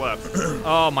 100 more laps.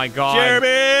 Oh my god.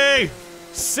 Jeremy!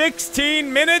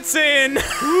 16 minutes in.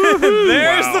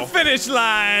 There's Wow. the finish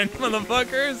line,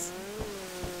 motherfuckers.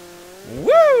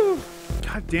 Woo!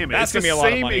 God damn it. That's it's gonna be the a lot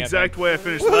of same money, I exact way I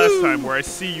finished last time where I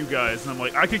see you guys and I'm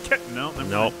like, I could catch. No, never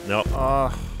Nope, mind.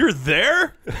 nope. You're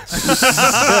there?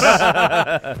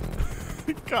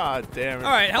 God damn it.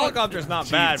 All right, helicopter's not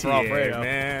bad for GTA, Alfredo.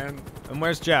 man. And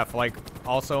where's Jeff? Like,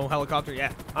 also helicopter?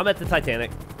 Yeah. I'm at the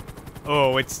Titanic.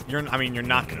 Oh, you're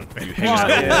not gonna finish. Hanging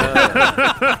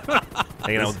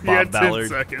out with He Bob had 10 Ballard.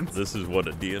 seconds. This is what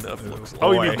a DNF looks like.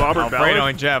 Oh, you mean Bobbert Alfredo Ballard?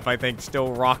 and Jeff, I think,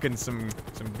 still rocking some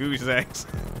goose eggs.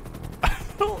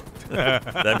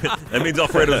 that means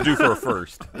Alfredo's due for a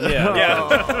first. Yeah.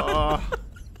 Yeah.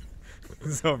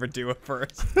 It's overdue at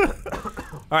first. All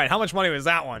right, how much money was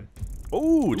that one?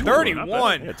 Ooh, 31.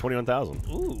 Yeah, 21,000.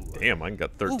 Ooh. Damn, I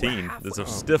got 13. There's a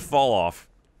stiff fall off.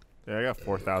 Yeah, I got Dude,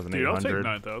 I'll take 4,800.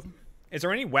 9,000. Is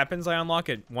there any weapons I unlock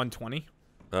at 120?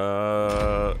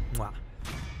 Uh, Wow.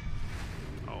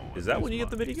 Oh, is that when you get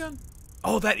the minigun?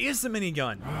 Oh, that is the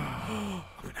minigun. I'm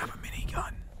gonna have a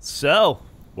minigun. So.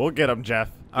 We'll get him, Jeff.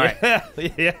 All right.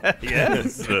 Yeah.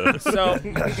 Yes. So,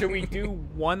 should we do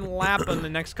one lap on the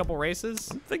next couple races?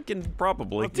 Thinking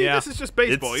probably. Dude, Yeah. this is just It's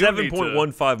baseball. You don't need to-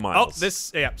 7.15 Oh,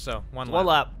 miles. yeah. So one lap. One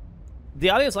lap. The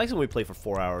audience likes when we play for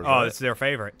 4 hours. Oh, right? it's their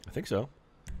favorite. I think so.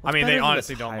 I mean, better they than the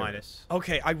honestly don't mind it. Tyrus?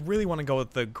 Okay, I really want to go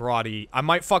with the Grotti. I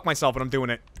might fuck myself, but I'm doing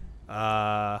it.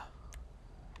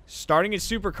 Starting at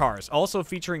supercars, also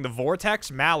featuring the Vortex,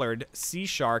 Mallard, Sea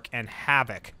Shark, and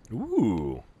Havoc.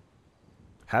 Ooh.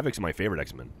 Havoc's my favorite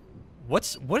X-Men.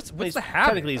 What's He's- the Havoc?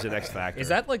 Technically, he's an X Factor. Is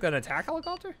that like an attack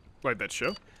helicopter? Like that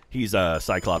show? He's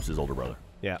Cyclops' older brother.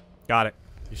 Yeah. Got it.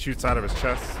 He shoots out of his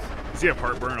chest. Does he have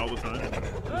heartburn all the time? Is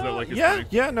that like his Yeah, thing?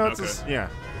 yeah, no, it's Okay. just, yeah.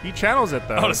 He channels it,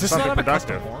 though. Oh, does this Something not have a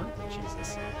custom productive. horn?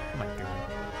 Jesus. What am I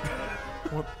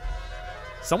doing? What?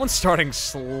 Someone's starting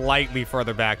slightly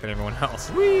further back than everyone else.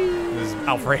 This is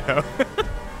Alfredo.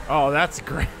 Oh, that's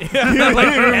great. like,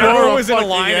 everyone was in a fucking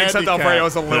line except handicap. Alfredo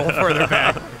was a little further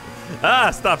back.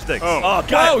 Ah, stop sticks. Oh.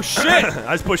 Oh, shit!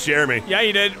 I just pushed Jeremy. Yeah,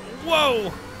 you did.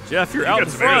 Whoa! Jeff, you're out got in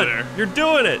some air front. there. You're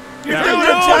doing it. You're Dude, doing you're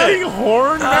it. fucking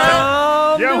horn,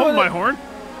 man. Yeah, hold my horn.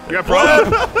 You got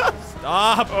problems?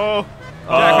 Stop! Oh.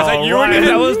 Jack, is that you Ryan, again?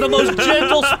 that was the most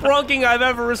gentle sprunking I've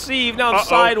ever received. Now I'm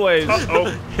sideways.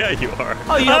 Uh-oh. Yeah, you are.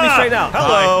 Oh, you helped me straighten out.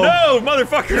 Hello. No,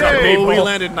 motherfucker. Oh, we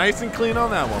landed nice and clean on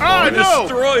that one. Ah, You no!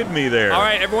 destroyed me there. All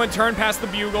right, everyone turn past the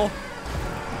bugle.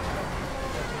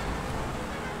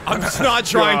 I'm just not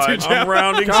trying to, God, Jeff. I'm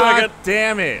rounding God second.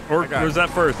 damn it. Or I got was it. that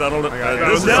first? I don't know. got it.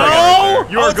 This is No!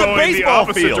 second. You Oh, are it's a going the baseball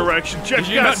opposite field. direction. Jeff, Did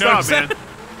you you gotta not stop, notice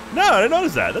man. No, I didn't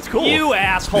notice that. That's cool. You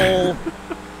asshole.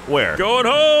 Where? Going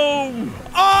home.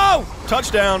 Oh!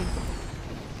 Touchdown.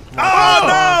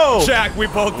 Oh, no! Jack, we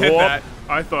both did Whoop. that.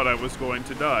 I thought I was going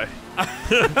to die. Oh,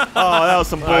 that was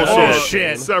some bullshit. Oh,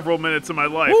 shit. Several minutes of my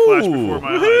life Ooh. flashed before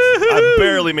my eyes. I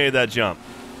barely made that jump.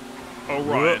 Oh,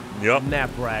 Ryan. Yep.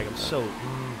 Matt Bragg, I'm so.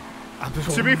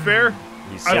 To be fair,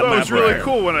 He's I thought it was Matt really Bragg.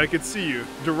 cool when I could see you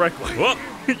directly. Whoop.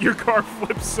 Your car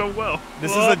flips so well.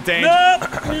 This is a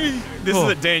this is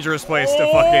a dangerous place to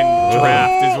fucking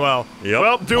draft as well. Yep.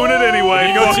 Well, doing it anyway.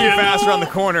 You go too Fucking- fast around the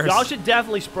corners. Y'all should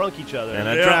definitely sprunk each other. And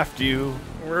I Yeah. draft you.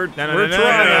 we're No, no, we're no, no,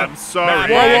 trying. no, no. I'm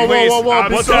sorry. Whoa, whoa, whoa, whoa,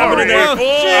 I'm What's sorry. happening there?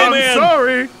 Oh, I'm man.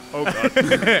 sorry. Oh,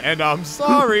 God. And I'm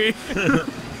sorry.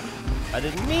 I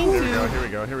didn't mean Here we go, to. here we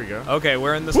go, here we go. Okay,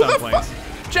 we're in the stun planes.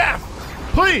 Jeff,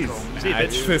 please.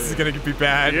 This is gonna be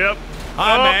bad. Yep.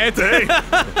 Hi, Oh, mate.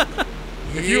 hey.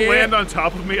 If you land on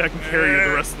top of me, I can carry you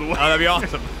the rest of the way. Oh, that'd be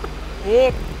awesome.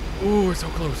 Whoop. Ooh, we're so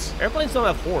close. Airplanes don't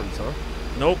have horns, huh?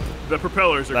 Nope. The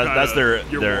propellers are That's kind of their-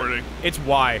 your warning. It's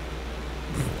Y.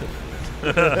 You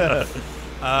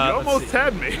almost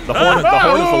had me. The horn is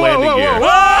the landing gear.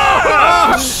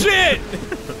 Oh shit!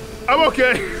 I'm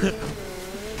okay.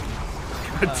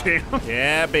 God damn.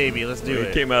 Yeah, baby, let's do We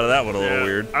it. came out of that one a little Yeah.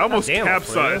 weird. I almost damn,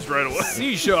 capsized right away.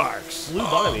 Sea sharks. Flew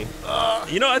by me.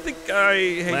 You know, I think I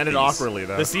hate Landed these. awkwardly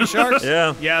though. The sea sharks?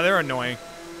 Yeah. Yeah, they're annoying.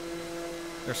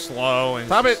 They're slow and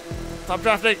Stop it. Stop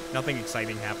drafting. nothing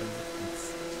exciting happens.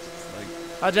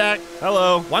 Hi, Jack.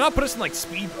 Hello. Why not put us in like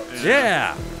speedboats?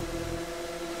 Yeah.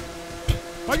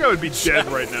 My guy would be dead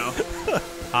right now.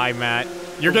 Hi, Matt.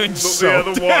 You're getting Yeah,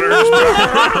 soaked. the water.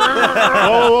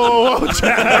 Whoa,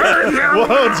 Jack.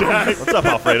 Whoa, Jack. What's up,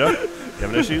 Alfredo? You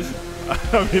having issues?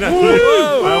 I mean, I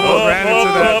almost ran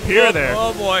into that pier there.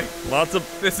 Oh boy, Lots of.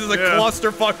 this is a Yeah.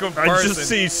 clusterfuck of I person. just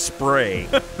see spray.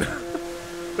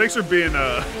 Thanks for being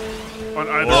on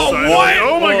either Oh, side. what?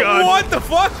 Oh my God. What the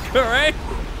fuck? All right.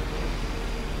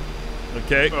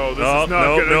 Okay. Oh, this no, is not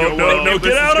no, gonna no, go no, well. no! This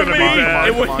Get is out of gonna me! be bad.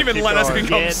 It wouldn't Come on, even keep let us going.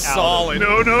 become Get out of solid.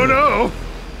 No, no, no.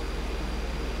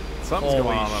 Something's Holy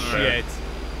going on up there. shit.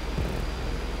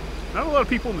 Not a lot of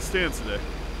people in the stands today.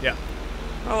 Yeah.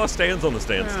 Oh, stands on the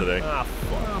stands today. Ah,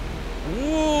 fuck.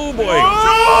 Ooh, boy.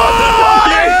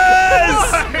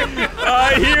 Yes!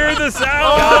 I hear the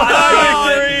sound of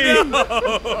victory.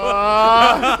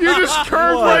 You just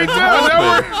curved right down.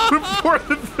 Now we're fourth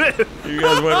and fifth. You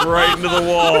guys went right into the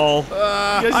wall. You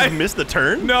guys just missed the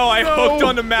turn? No, I hooked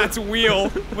onto Matt's wheel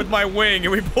with my wing,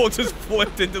 and we both just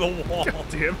flipped into the wall.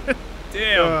 Damn it.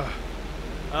 Damn.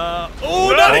 Uh,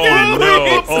 Oh, not again, Oh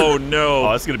no! please! Oh no!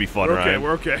 Oh, that's gonna be fun, we're okay. Ryan.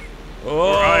 We're okay.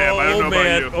 Oh, I am. I don't know about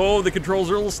man! you. Oh, the controls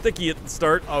are a little sticky at the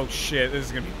start. Oh shit, this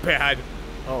is gonna be bad.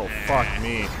 Oh, fuck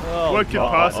me. Oh, What could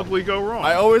God. possibly go wrong?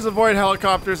 I always avoid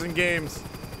helicopters in games.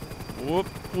 Whoop,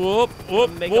 whoop,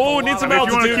 whoop! Make up a Whoa, lot need of- some I mean, if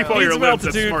you want to altitude. keep all Need your some limbs,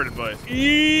 that's altitude. smart advice.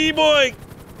 Boy!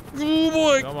 Oh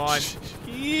boy! Come on.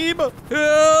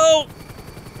 Help!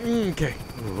 Okay.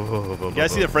 You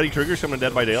guys see that Freddy Krueger's coming to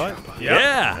Dead by Daylight?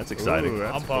 Yeah. That's exciting. Ooh,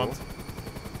 that's I'm pumped.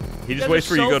 He You just guys waits are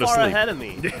for you to so go to far sleep. ahead of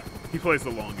me. He plays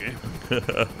the long game.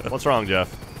 What's wrong,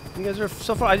 Jeff? You guys are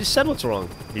so far. I just said what's wrong.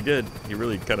 He did. He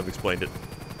really kind of explained it.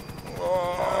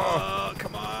 Oh,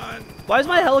 come on. Why is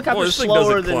my helicopter Oh, this thing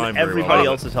slower doesn't climb than very everybody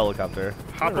well. else's helicopter?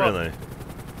 Hop Really? up.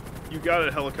 You got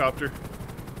it, helicopter.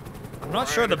 I'm not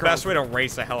sure the best way to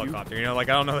race a helicopter. You know, like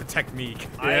I don't know the technique.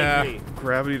 I Yeah. agree.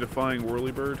 Gravity-defying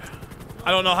whirlybird. I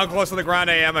don't know how close to the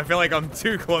ground I am. I feel like I'm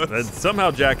too close. And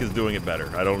somehow Jack is doing it better.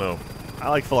 I don't know. I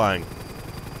like flying.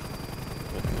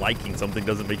 Liking something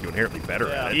doesn't make you inherently better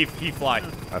at it. He fly.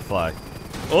 I fly.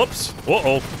 Oops.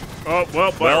 Uh-oh. Oh,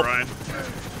 well, bye, Well, Ryan.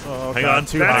 Hang on.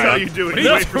 Too That's high. how you do it. are You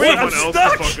you wait for doing? someone I'm else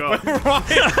stuck. to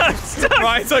fuck up.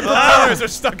 Ryan's like propellers are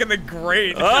stuck in the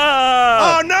grate.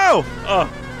 Ah! Oh no! Oh,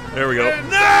 there we go. No!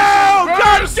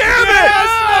 God damn it!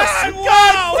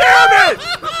 God damn it!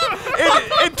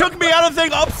 It took me out of the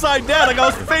thing upside down, like I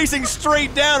was facing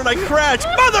straight down and I crashed.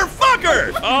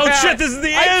 Motherfucker! Oh shit, this is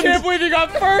the I end! can't believe you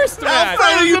got first, Matt.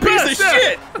 Alfredo, you the piece best, of yeah.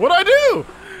 shit! What'd I do?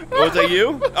 Was that you?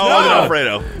 Oh, it was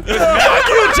Alfredo. Fuck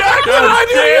you, Jack! What did I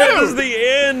do to Damn, you? this is the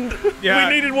end! Yeah.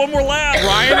 We needed one more lap!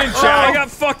 Ryan and Oh, Jack. I got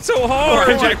fucked so Ryan hard!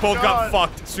 and Jack both got God.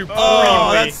 fucked supremely.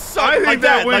 Oh, that sucked I think like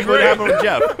that that, went like what great. happened with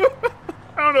Jeff.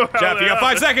 I don't know how Jeff, that you got 5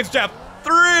 happened. seconds, Jeff.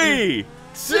 3,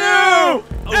 2, You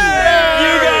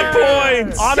got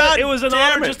points! It was an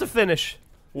honor just to finish.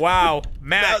 Wow,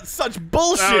 Matt. That's such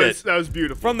bullshit. That was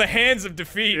beautiful. From the hands of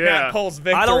defeat, Yeah. Matt pulls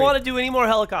victory. I don't want to do any more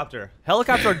helicopter.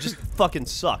 Helicopter just fucking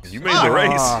sucks. You made the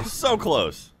race. So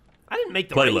close. I didn't make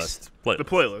the race. Playlist. the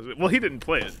playlist. Well, he didn't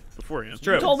play it beforehand.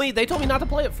 They told me not to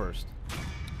play it first.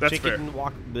 That's Chicken fair.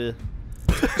 walk. Bleh.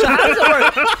 So how does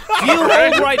it work? Do you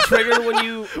hold right trigger when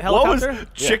you helicopter?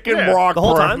 Chicken Yeah. rock The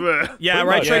whole bro. time? Bleh. Yeah,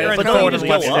 right trigger and but don't forward you and just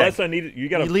left go stick. Yes, I need. You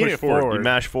gotta You lean push it forward. You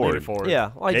mash forward. Lean it forward.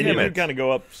 Yeah, well, I And damn you it. can kind of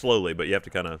go up slowly, but you have to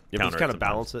kind of You counter just kind of sometimes.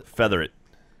 balance it. Feather it.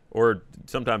 Or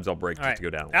sometimes I'll break All just right, to go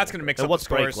down. that's gonna mix And up what's the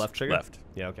scores. break? Left trigger? Left.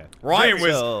 Yeah, okay. Ryan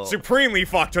was So- supremely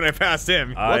fucked when I passed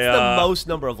him. I, What's the most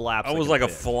number of laps? I was can like a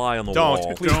fit? fly on the Don't.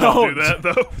 wall. Please Don't do that,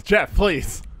 though. Jeff,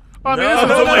 please. I mean, No, this is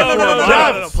no, only no, 4 no, no,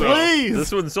 miles. no, so- Please.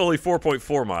 This one's only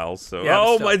 4.4 miles, so Yeah,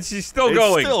 oh but my, still. she's still It's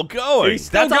going. still going. He's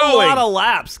still That's going. a lot of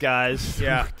laps, guys.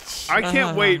 Yeah. I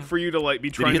can't wait for you to like be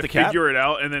you trying hit to the cap? figure it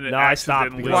out, and then it No, I stopped.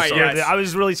 accidentally Because Right, yes. I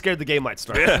was really scared the game might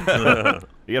start.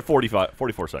 You got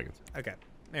 44 seconds. Okay.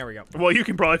 There we go. Well, you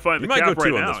can probably find You the might go cap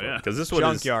 2 right on now. this one Yeah. because this one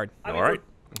Junkyard. is all right.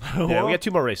 Yeah, we got 2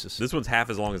 more races. This one's half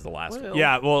as long as the last one.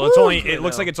 Yeah, well, it's only. I It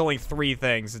looks know. like it's only 3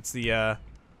 things. It's the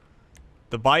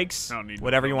bikes, I don't need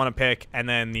whatever to you know. want to pick, and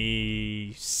then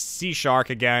the sea shark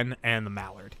again, and the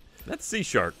mallard. That's Sea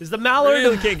Shark. Is the Mallard?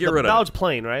 Really can't get the rid of it. Mallard's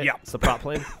plane, right? Yeah. It's the prop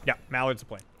plane. Yeah, mallard's a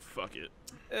plane, Fuck it.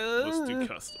 Let's do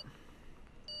custom.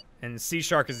 and sea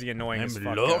shark is the annoying as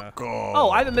fuck. Oh,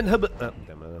 I haven't been. Damn it.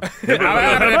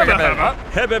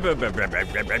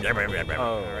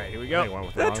 All right, here we go.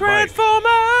 The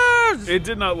Transformers! It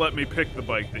did not let me pick the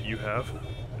bike that you have.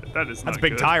 That is That's not a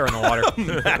big good. tire in the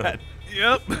water.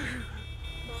 Yep.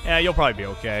 Yeah, you'll probably be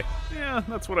okay. Yeah,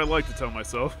 that's what I like to tell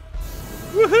myself.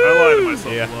 I lie to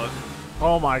myself Yeah. a lot.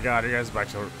 Oh my god, you guys are back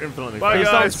so infinitely Bye, fast.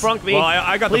 Please don't guys. sprunk me. Well,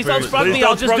 I got Please the don't boost. sprunk me.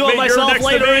 I'll just do it You're myself next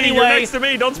later to me. anyway. You're next to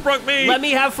me. Don't sprunk me. Let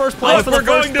me have first place for we're the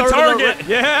going first to third of the Target.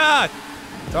 Yeah!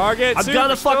 Target. I'm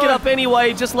gonna fuck it up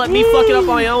anyway. Just let me fuck it up on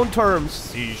my own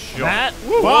terms. Matt,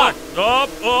 Fuck. Up.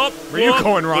 Where you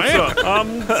going, Ryan?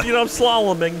 I'm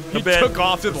slaloming a You bit. took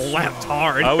off to the left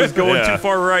hard. I was going Yeah. too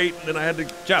far right, and I had to.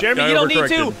 Jeff, Jeremy, I you don't need to.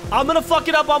 overcorrected. I'm gonna fuck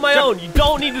it up on my own. You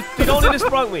don't need to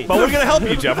sprunk me. But we're gonna help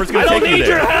you, Jeff. We're just I gonna don't take you need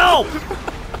your there. help.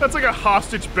 That's like a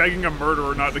hostage begging a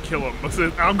murderer not to kill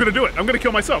him. I'm gonna do it. I'm gonna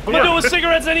kill myself. I'm gonna do it with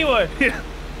cigarettes anyway.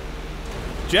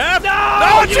 Jeff?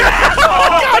 No, Jeff!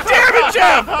 God damn it,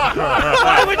 Jeff!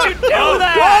 Why would you do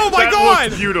that? Oh my That god!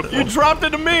 looked beautiful. You dropped it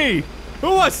to me.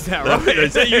 Who was that, right?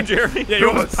 Is that you, Jeremy? Yeah, you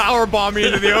almost powerbomb me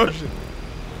into the ocean.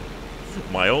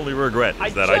 My only regret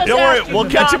is that just I Don't don't. worry, asked you we'll to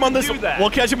catch not him on this. do that. We'll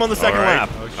catch him on the second All right. lap.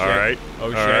 Oh, shit. All right. Oh,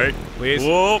 All shit. right. Please.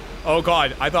 Whoop. Oh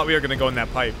god, I thought we were gonna go in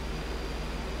that pipe.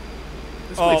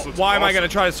 This Oh, place looks why am I awesome. gonna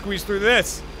try to squeeze through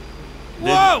this?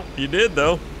 Whoa! You did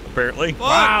though. Apparently.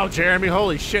 Wow, Jeremy,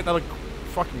 holy shit, that looked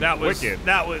fucking That was wicked.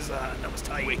 that was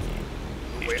tight.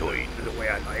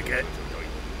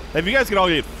 If you guys can all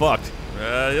get fucked.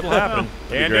 It'll happen.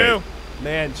 Can great. do.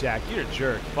 Man, Jack, you're a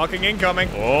jerk. Fucking incoming.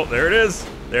 Oh, there it is.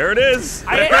 There it is.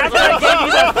 After I gave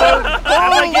you that third, after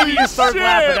I gave you your third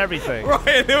lap and everything.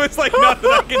 Ryan, there was like nothing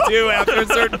I could do after a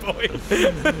certain point.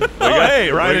 Oh,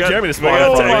 hey, Ryan and Jeremy just spawned. got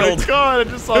Oh my tangled. god,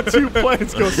 I just saw two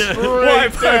planes go straight Well, I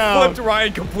down. flipped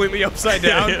Ryan completely upside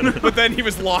down, but then he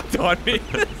was locked on me.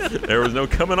 There was no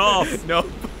coming off. No,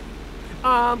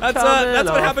 that's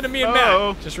what happened to me and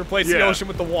Uh-oh. Matt. Just replace the Yeah. ocean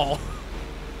with the wall.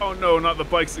 Oh no, not the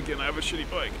bikes again. I have a shitty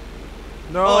bike.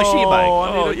 No, Oh, shitty bike.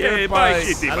 I need Oh, a good yay, bike. bike.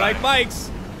 Shitty I bike. like bikes.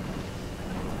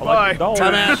 Bye.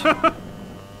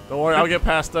 Don't worry, I'll get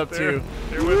passed up too.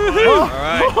 There went mine. All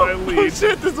right. My Oh lead.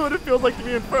 shit, this is what it feels like to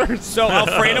be in first. So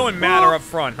Alfredo and Matt are up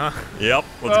front, huh? Yep.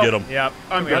 Let's get him. Yep.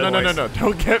 I'm Come good. here, No, boys.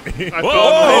 don't get me. I Whoa!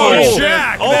 fell in the Oh, middle.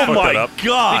 Jack! Oh Fucked my that up.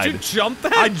 god! Did you jump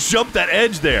that? I jumped that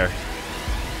edge there.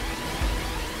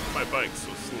 My bike's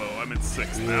so slow. I'm in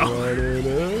sixth now.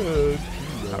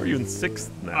 How are you in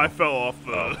sixth now? I fell off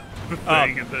the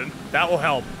thing and then, That will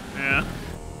help. yeah.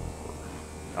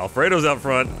 Alfredo's out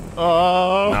front.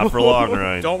 Oh. Not for long,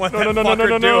 Ryan. Don't let No, that no, no, no, fucker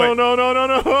no, do no, it. no, no, no,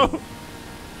 no.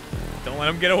 Don't let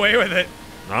him get away with it.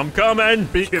 I'm coming.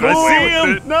 Be Can cool. I see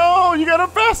him? No, you got a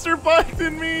faster bike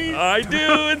than me. I do.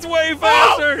 It's way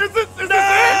faster. Is this it?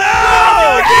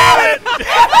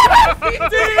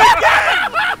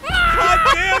 God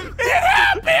damn!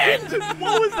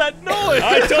 What was that noise?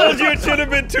 I told you it should have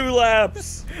been 2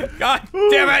 laps. God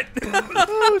damn it!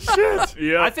 Oh shit.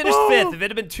 Yeah. I finished fifth. If it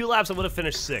had been 2 laps, I would have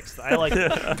finished sixth. I like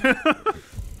that.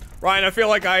 Ryan, I feel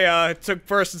like I took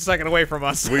first and second away from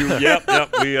us. Yep.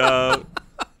 We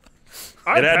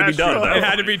it had to be done. It though.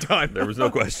 had to be done. There was no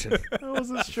question. I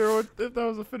wasn't sure if that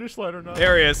was a finish line or not.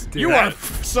 There he is. You are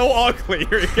so ugly.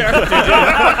 Your character.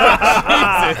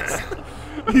 Jesus.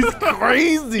 He's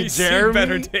crazy, He's seen Jeremy.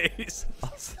 better days.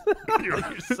 You're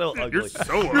so ugly. You're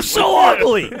so ugly. so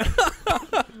ugly.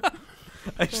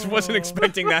 I just wasn't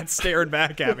expecting that staring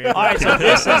back at me. All right, so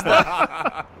this is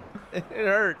the. It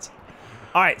hurts.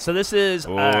 All right, so this is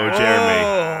Oh, Jeremy.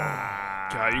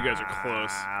 God, you guys are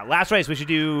close. last race. We should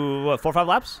do what, 4 or 5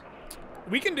 laps?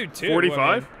 We can do 2. 45?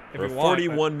 I mean, if For we want.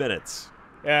 41 minutes.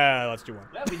 Yeah, let's do 1.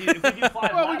 Yeah, we do, if we do 5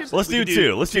 laps. Let's do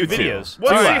 2. Let's do 2. videos.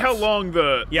 Let's see laps. how long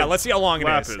the Yeah, let's see how long it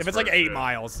lap is. is If it's like first, 8 yeah.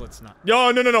 miles, let's not.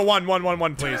 No,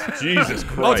 1, please. Jesus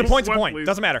Christ. Oh, it's a point to One, point. please.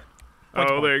 Doesn't matter. Point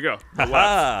to Oh, point. there you go. The lap.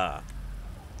 Ah.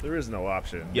 There is no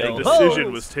option. Yo, The decision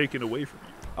ho. was taken away from you.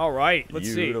 All right, let's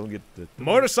You see. don't get the.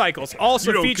 Motorcycles, also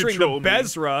You don't featuring the control me.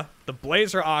 Bezra, the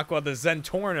Blazer Aqua, the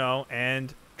Zentorno,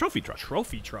 and Trophy truck.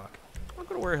 Trophy Truck. I'm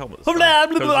gonna wear a helmet. Blah, This blah, time.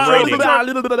 blah, 'Cause blah, it's raining. blah, I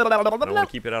blah, blah, blah, don't blah. want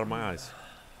to keep it out of my eyes.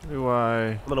 Do I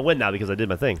I'm gonna win now because I did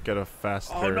my thing. get a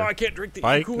faster Oh no, I can't drink the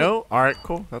bike? Cool. No? Alright,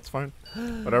 cool. That's fine.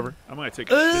 Whatever. I might take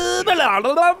a shit.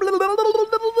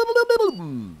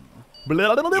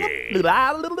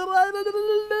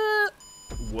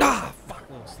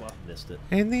 Missed it.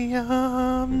 In the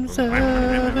arms of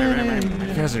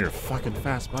You guys are your fucking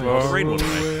fast bikes. The rain went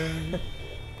away.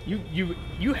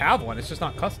 You have one. It's just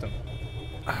not custom.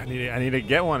 I need to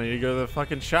get one. I need to go to the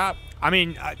fucking shop. I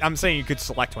mean, I'm saying you could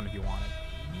select one if you wanted.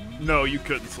 No, you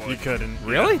couldn't select. You couldn't.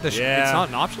 Really? Yeah. It's not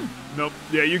an option? Nope.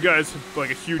 Yeah, you guys have like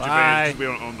a huge Bye. advantage. We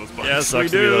don't own those bikes. Yeah, it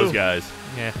sucks to be those guys.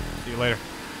 Yeah. See you later.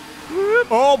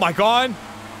 Oh my god.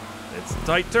 It's a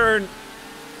tight turn.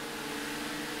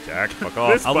 Jack, fuck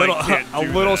off. This bike can't A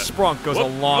do little that. sprunk goes a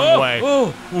long way.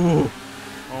 Oh,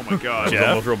 Oh my god. that was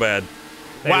almost real bad.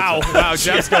 Wow, wow,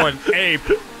 Jeff's going ape.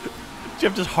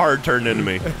 Jeff just hard turned into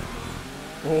me.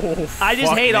 I just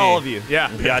Fuck hate me. all of you.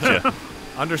 Yeah, Gotcha.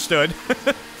 understood.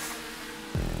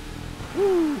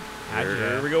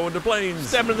 Here we go into planes.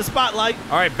 Step into the spotlight.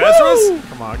 All right, Bezos.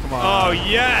 Come on, come on. Oh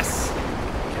yes.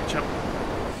 Catch up.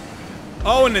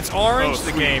 Oh, and it's orange. Oh,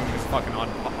 the sweet. game is fucking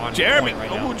on Jeremy. point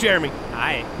right Oh, now. Jeremy.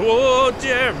 Hi. Whoa,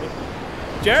 Jeremy.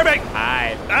 Jeremy.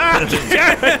 Hi.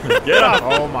 Get up.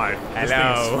 Oh my.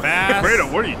 Hello. Fast.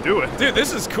 Fredo, what are you doing? Dude,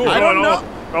 this is cool. I don't know.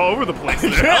 All over the place.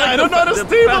 There. Yeah, I don't know how to The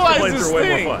faster stabilize planes this are way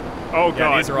thing. more fun. Oh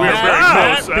god, these are we are all- very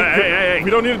Ah! close. Hey. We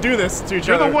don't need to do this to each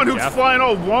You're other. the one who's Jeff. flying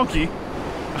all wonky.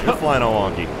 You're flying all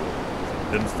wonky.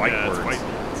 Then fight Yeah, it's words.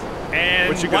 fight. And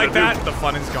What you gonna like do? that, the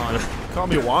fun is gone. Call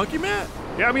me wonky, man?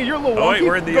 Yeah, I mean you're a little Oh, wonky. wait,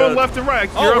 we're in the, Go uh, left and right.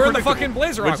 Oh, You're we're in the unpredictable. fucking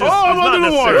Blazer Which Rock. is, Oh, I'm is not under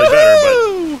the necessarily water.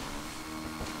 better,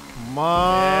 Come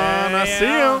on, I see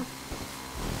Yeah. him.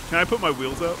 Can I put my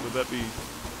wheels out? Would that be?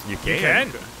 but you You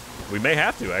can. can. We may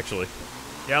have to, actually.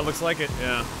 Yeah, looks like it.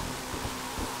 Yeah.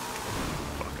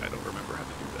 Fuck, I don't remember how to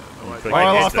do that. Oh, click Oh, I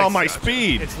Right, lost all my Gotcha.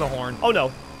 speed. It's the horn. Oh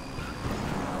no.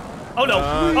 Oh no.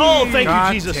 Oh, thank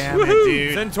God you, Jesus. damn it,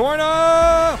 dude. Zentorna!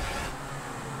 I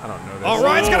don't know this. Oh,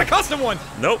 Ryan's got a custom one.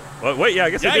 Nope. Wait, yeah, I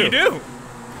guess Yeah, I do. you do.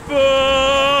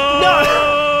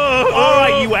 All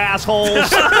right, you assholes.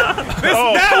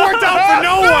 That worked out for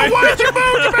no one. Why'd you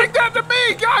move to make that to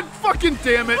me? God fucking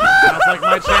damn it! Sounds like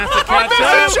my chance to I catch missed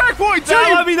up. the checkpoint too. That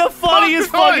you would be the funniest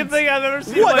fucking fucking thing I've ever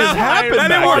seen. What in my has entire happened That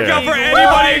didn't back work there? out for fucking anybody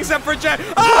life. except for Jack.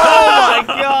 Oh Oh!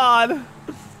 my god.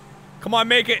 Come on,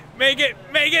 make it. Make it.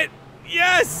 Make it.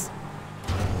 Yes.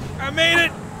 I made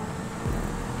it.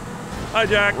 Hi,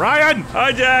 Jack. Ryan.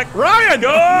 Hi, Jack. Ryan.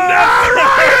 Go!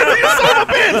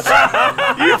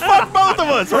 You fucked both of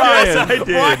us, Yes, Ryan. I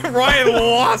did. Ryan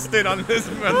lost it on this.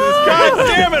 God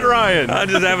damn it, Ryan. I'm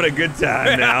just having a good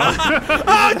time now.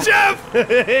 Oh, Jeff!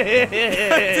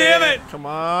 Damn it! Come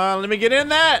on, let me get in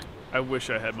that. I wish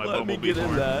I had my Let me bumblebee get in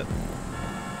horn. that.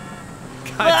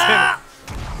 God damn it!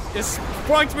 It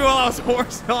sprung to me while I was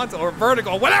horizontal or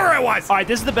vertical, whatever it was. All right,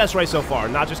 this is the best race so far.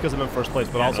 Not just because I'm in first place,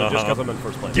 but also just because I'm in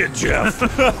first place. Get Jeff.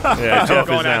 Yeah, Jeff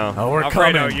going is out. now. Oh, we're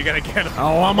Alfredo, coming. you gotta get him.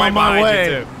 Oh, I'm Right on my behind you,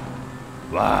 way. too.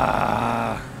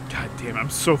 God damn, I'm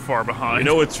so far behind. You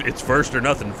know it's first or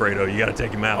nothing, Fredo. You got to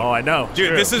take him out. Oh, I know.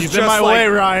 Dude, this is He's just in my like way,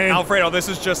 Ryan. Alfredo. This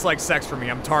is just like sex for me.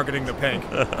 I'm targeting the pink.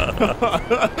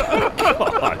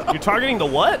 You're targeting the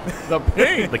what? The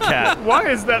pig. The cat. Why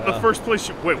is that the first place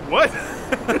you... Wait, what?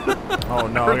 Oh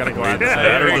no, I gotta go out. Yeah, That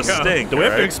there or you the go. stink. Do we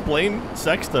have to right? explain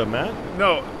sex to Matt?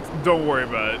 No, don't worry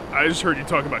about it. I just heard you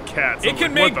talk about cats. I It was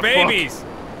can like, make what the fuck? babies.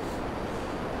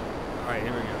 All right,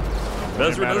 here we go.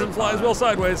 Bezra doesn't fly as well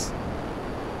sideways.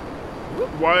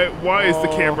 Why is the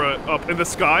camera up in the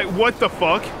sky? What the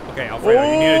fuck? Okay, Alfredo,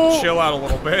 you need Oh. to chill out a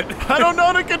little bit. I don't know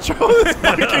how to control this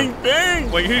fucking thing.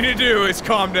 What you need to do is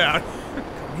calm down.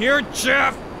 Come here,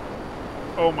 Jeff.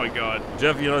 Oh my god.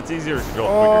 Jeff, you know it's easier to go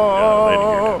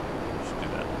Oh. quicker. Landing here. You should do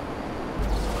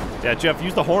that. Yeah, Jeff,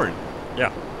 use the horn.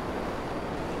 Yeah.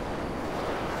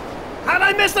 How'd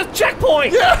I miss the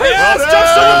checkpoint? Yes,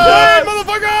 Jeff,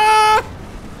 motherfucker!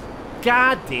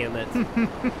 God damn it.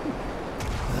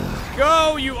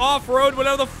 Go, you off-road,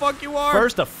 whatever the fuck you are.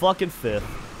 First to fucking fifth.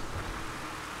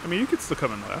 I mean, you could still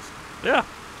come in last. Yeah.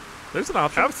 There's an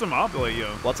option. Have some like, yo.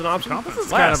 What's an option? Confidence. This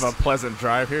is kind of a pleasant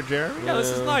drive here, Jeremy. Yeah, this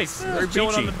is nice. Very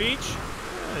chilling on the beach.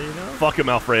 Fuck him,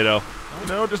 Alfredo.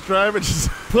 No, just drive it. Just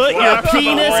Put your Well,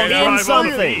 penis right on. in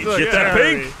something. Get that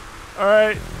pink. all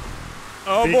right.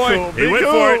 Oh Be boy. cool. He Be went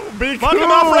cool. for it. Be Fuck cool. him,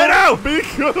 Alfredo. Be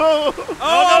cool.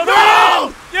 Oh,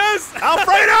 no! Yes!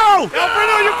 Alfredo!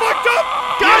 Alfredo, you fucked up!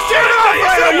 God damn it,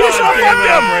 Alfredo! You should have fucked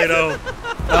him!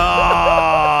 Alfredo.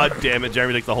 Oh, damn it.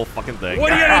 Jeremy takes the whole fucking thing.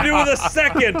 What are you gonna do with a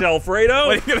second, Alfredo?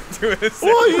 What are you gonna do with this?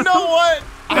 Well, you know what?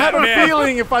 I had a Man.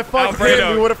 feeling if I fucked Alfredo,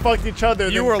 him, we would have fucked each other.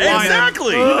 You then- were lying.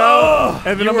 Exactly.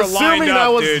 And then You I'm were assuming lined that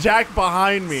up, was dude. Jack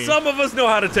behind me. Some of us know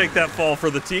how to take that fall for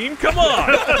the team. Come on.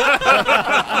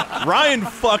 Ryan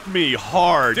fucked me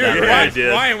hard. Dude, that Yeah, I Ryan, race. did.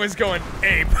 Ryan was going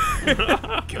ape.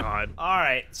 God. All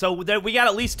right, so there, we got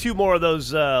at least 2 more of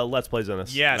those Let's Plays in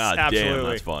us. Yes, God absolutely. damn,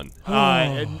 that's fun.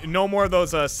 And no more of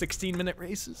those 16-minute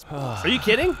races. Are you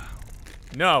kidding?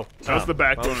 No. That was the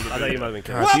backbone of the I thought you video. might have been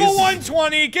kidding. God, Level these-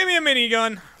 120, give me a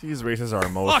minigun. These races are Fuck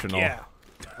emotional. yeah.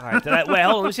 All right, wait,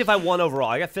 hold on. Let me see if I won overall.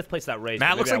 I got 5th place that race.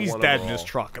 Matt but looks maybe like I he's won dead in overall. his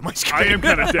truck. Am I I screwed? am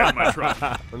kind of dead in my truck.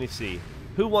 Let me see.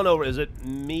 Who won over? Is it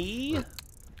me?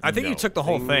 I think you took the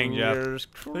whole thing, Jeff. Fingers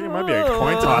I think it might be a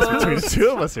coin toss between the two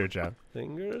of us here, Jeff.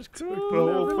 Fingers The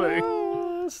whole thing.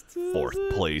 crossed. 4th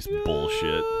place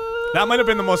bullshit. That might have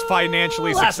been the most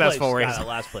financially Last successful place. race. Got it,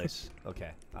 last place.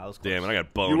 Okay, I was close. Damn, and I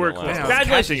got boned. You were in the close. last Man, I one.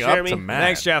 was Congratulations, catching up Jeremy. to Matt.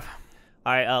 Thanks, Jeff.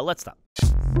 All right, let's stop.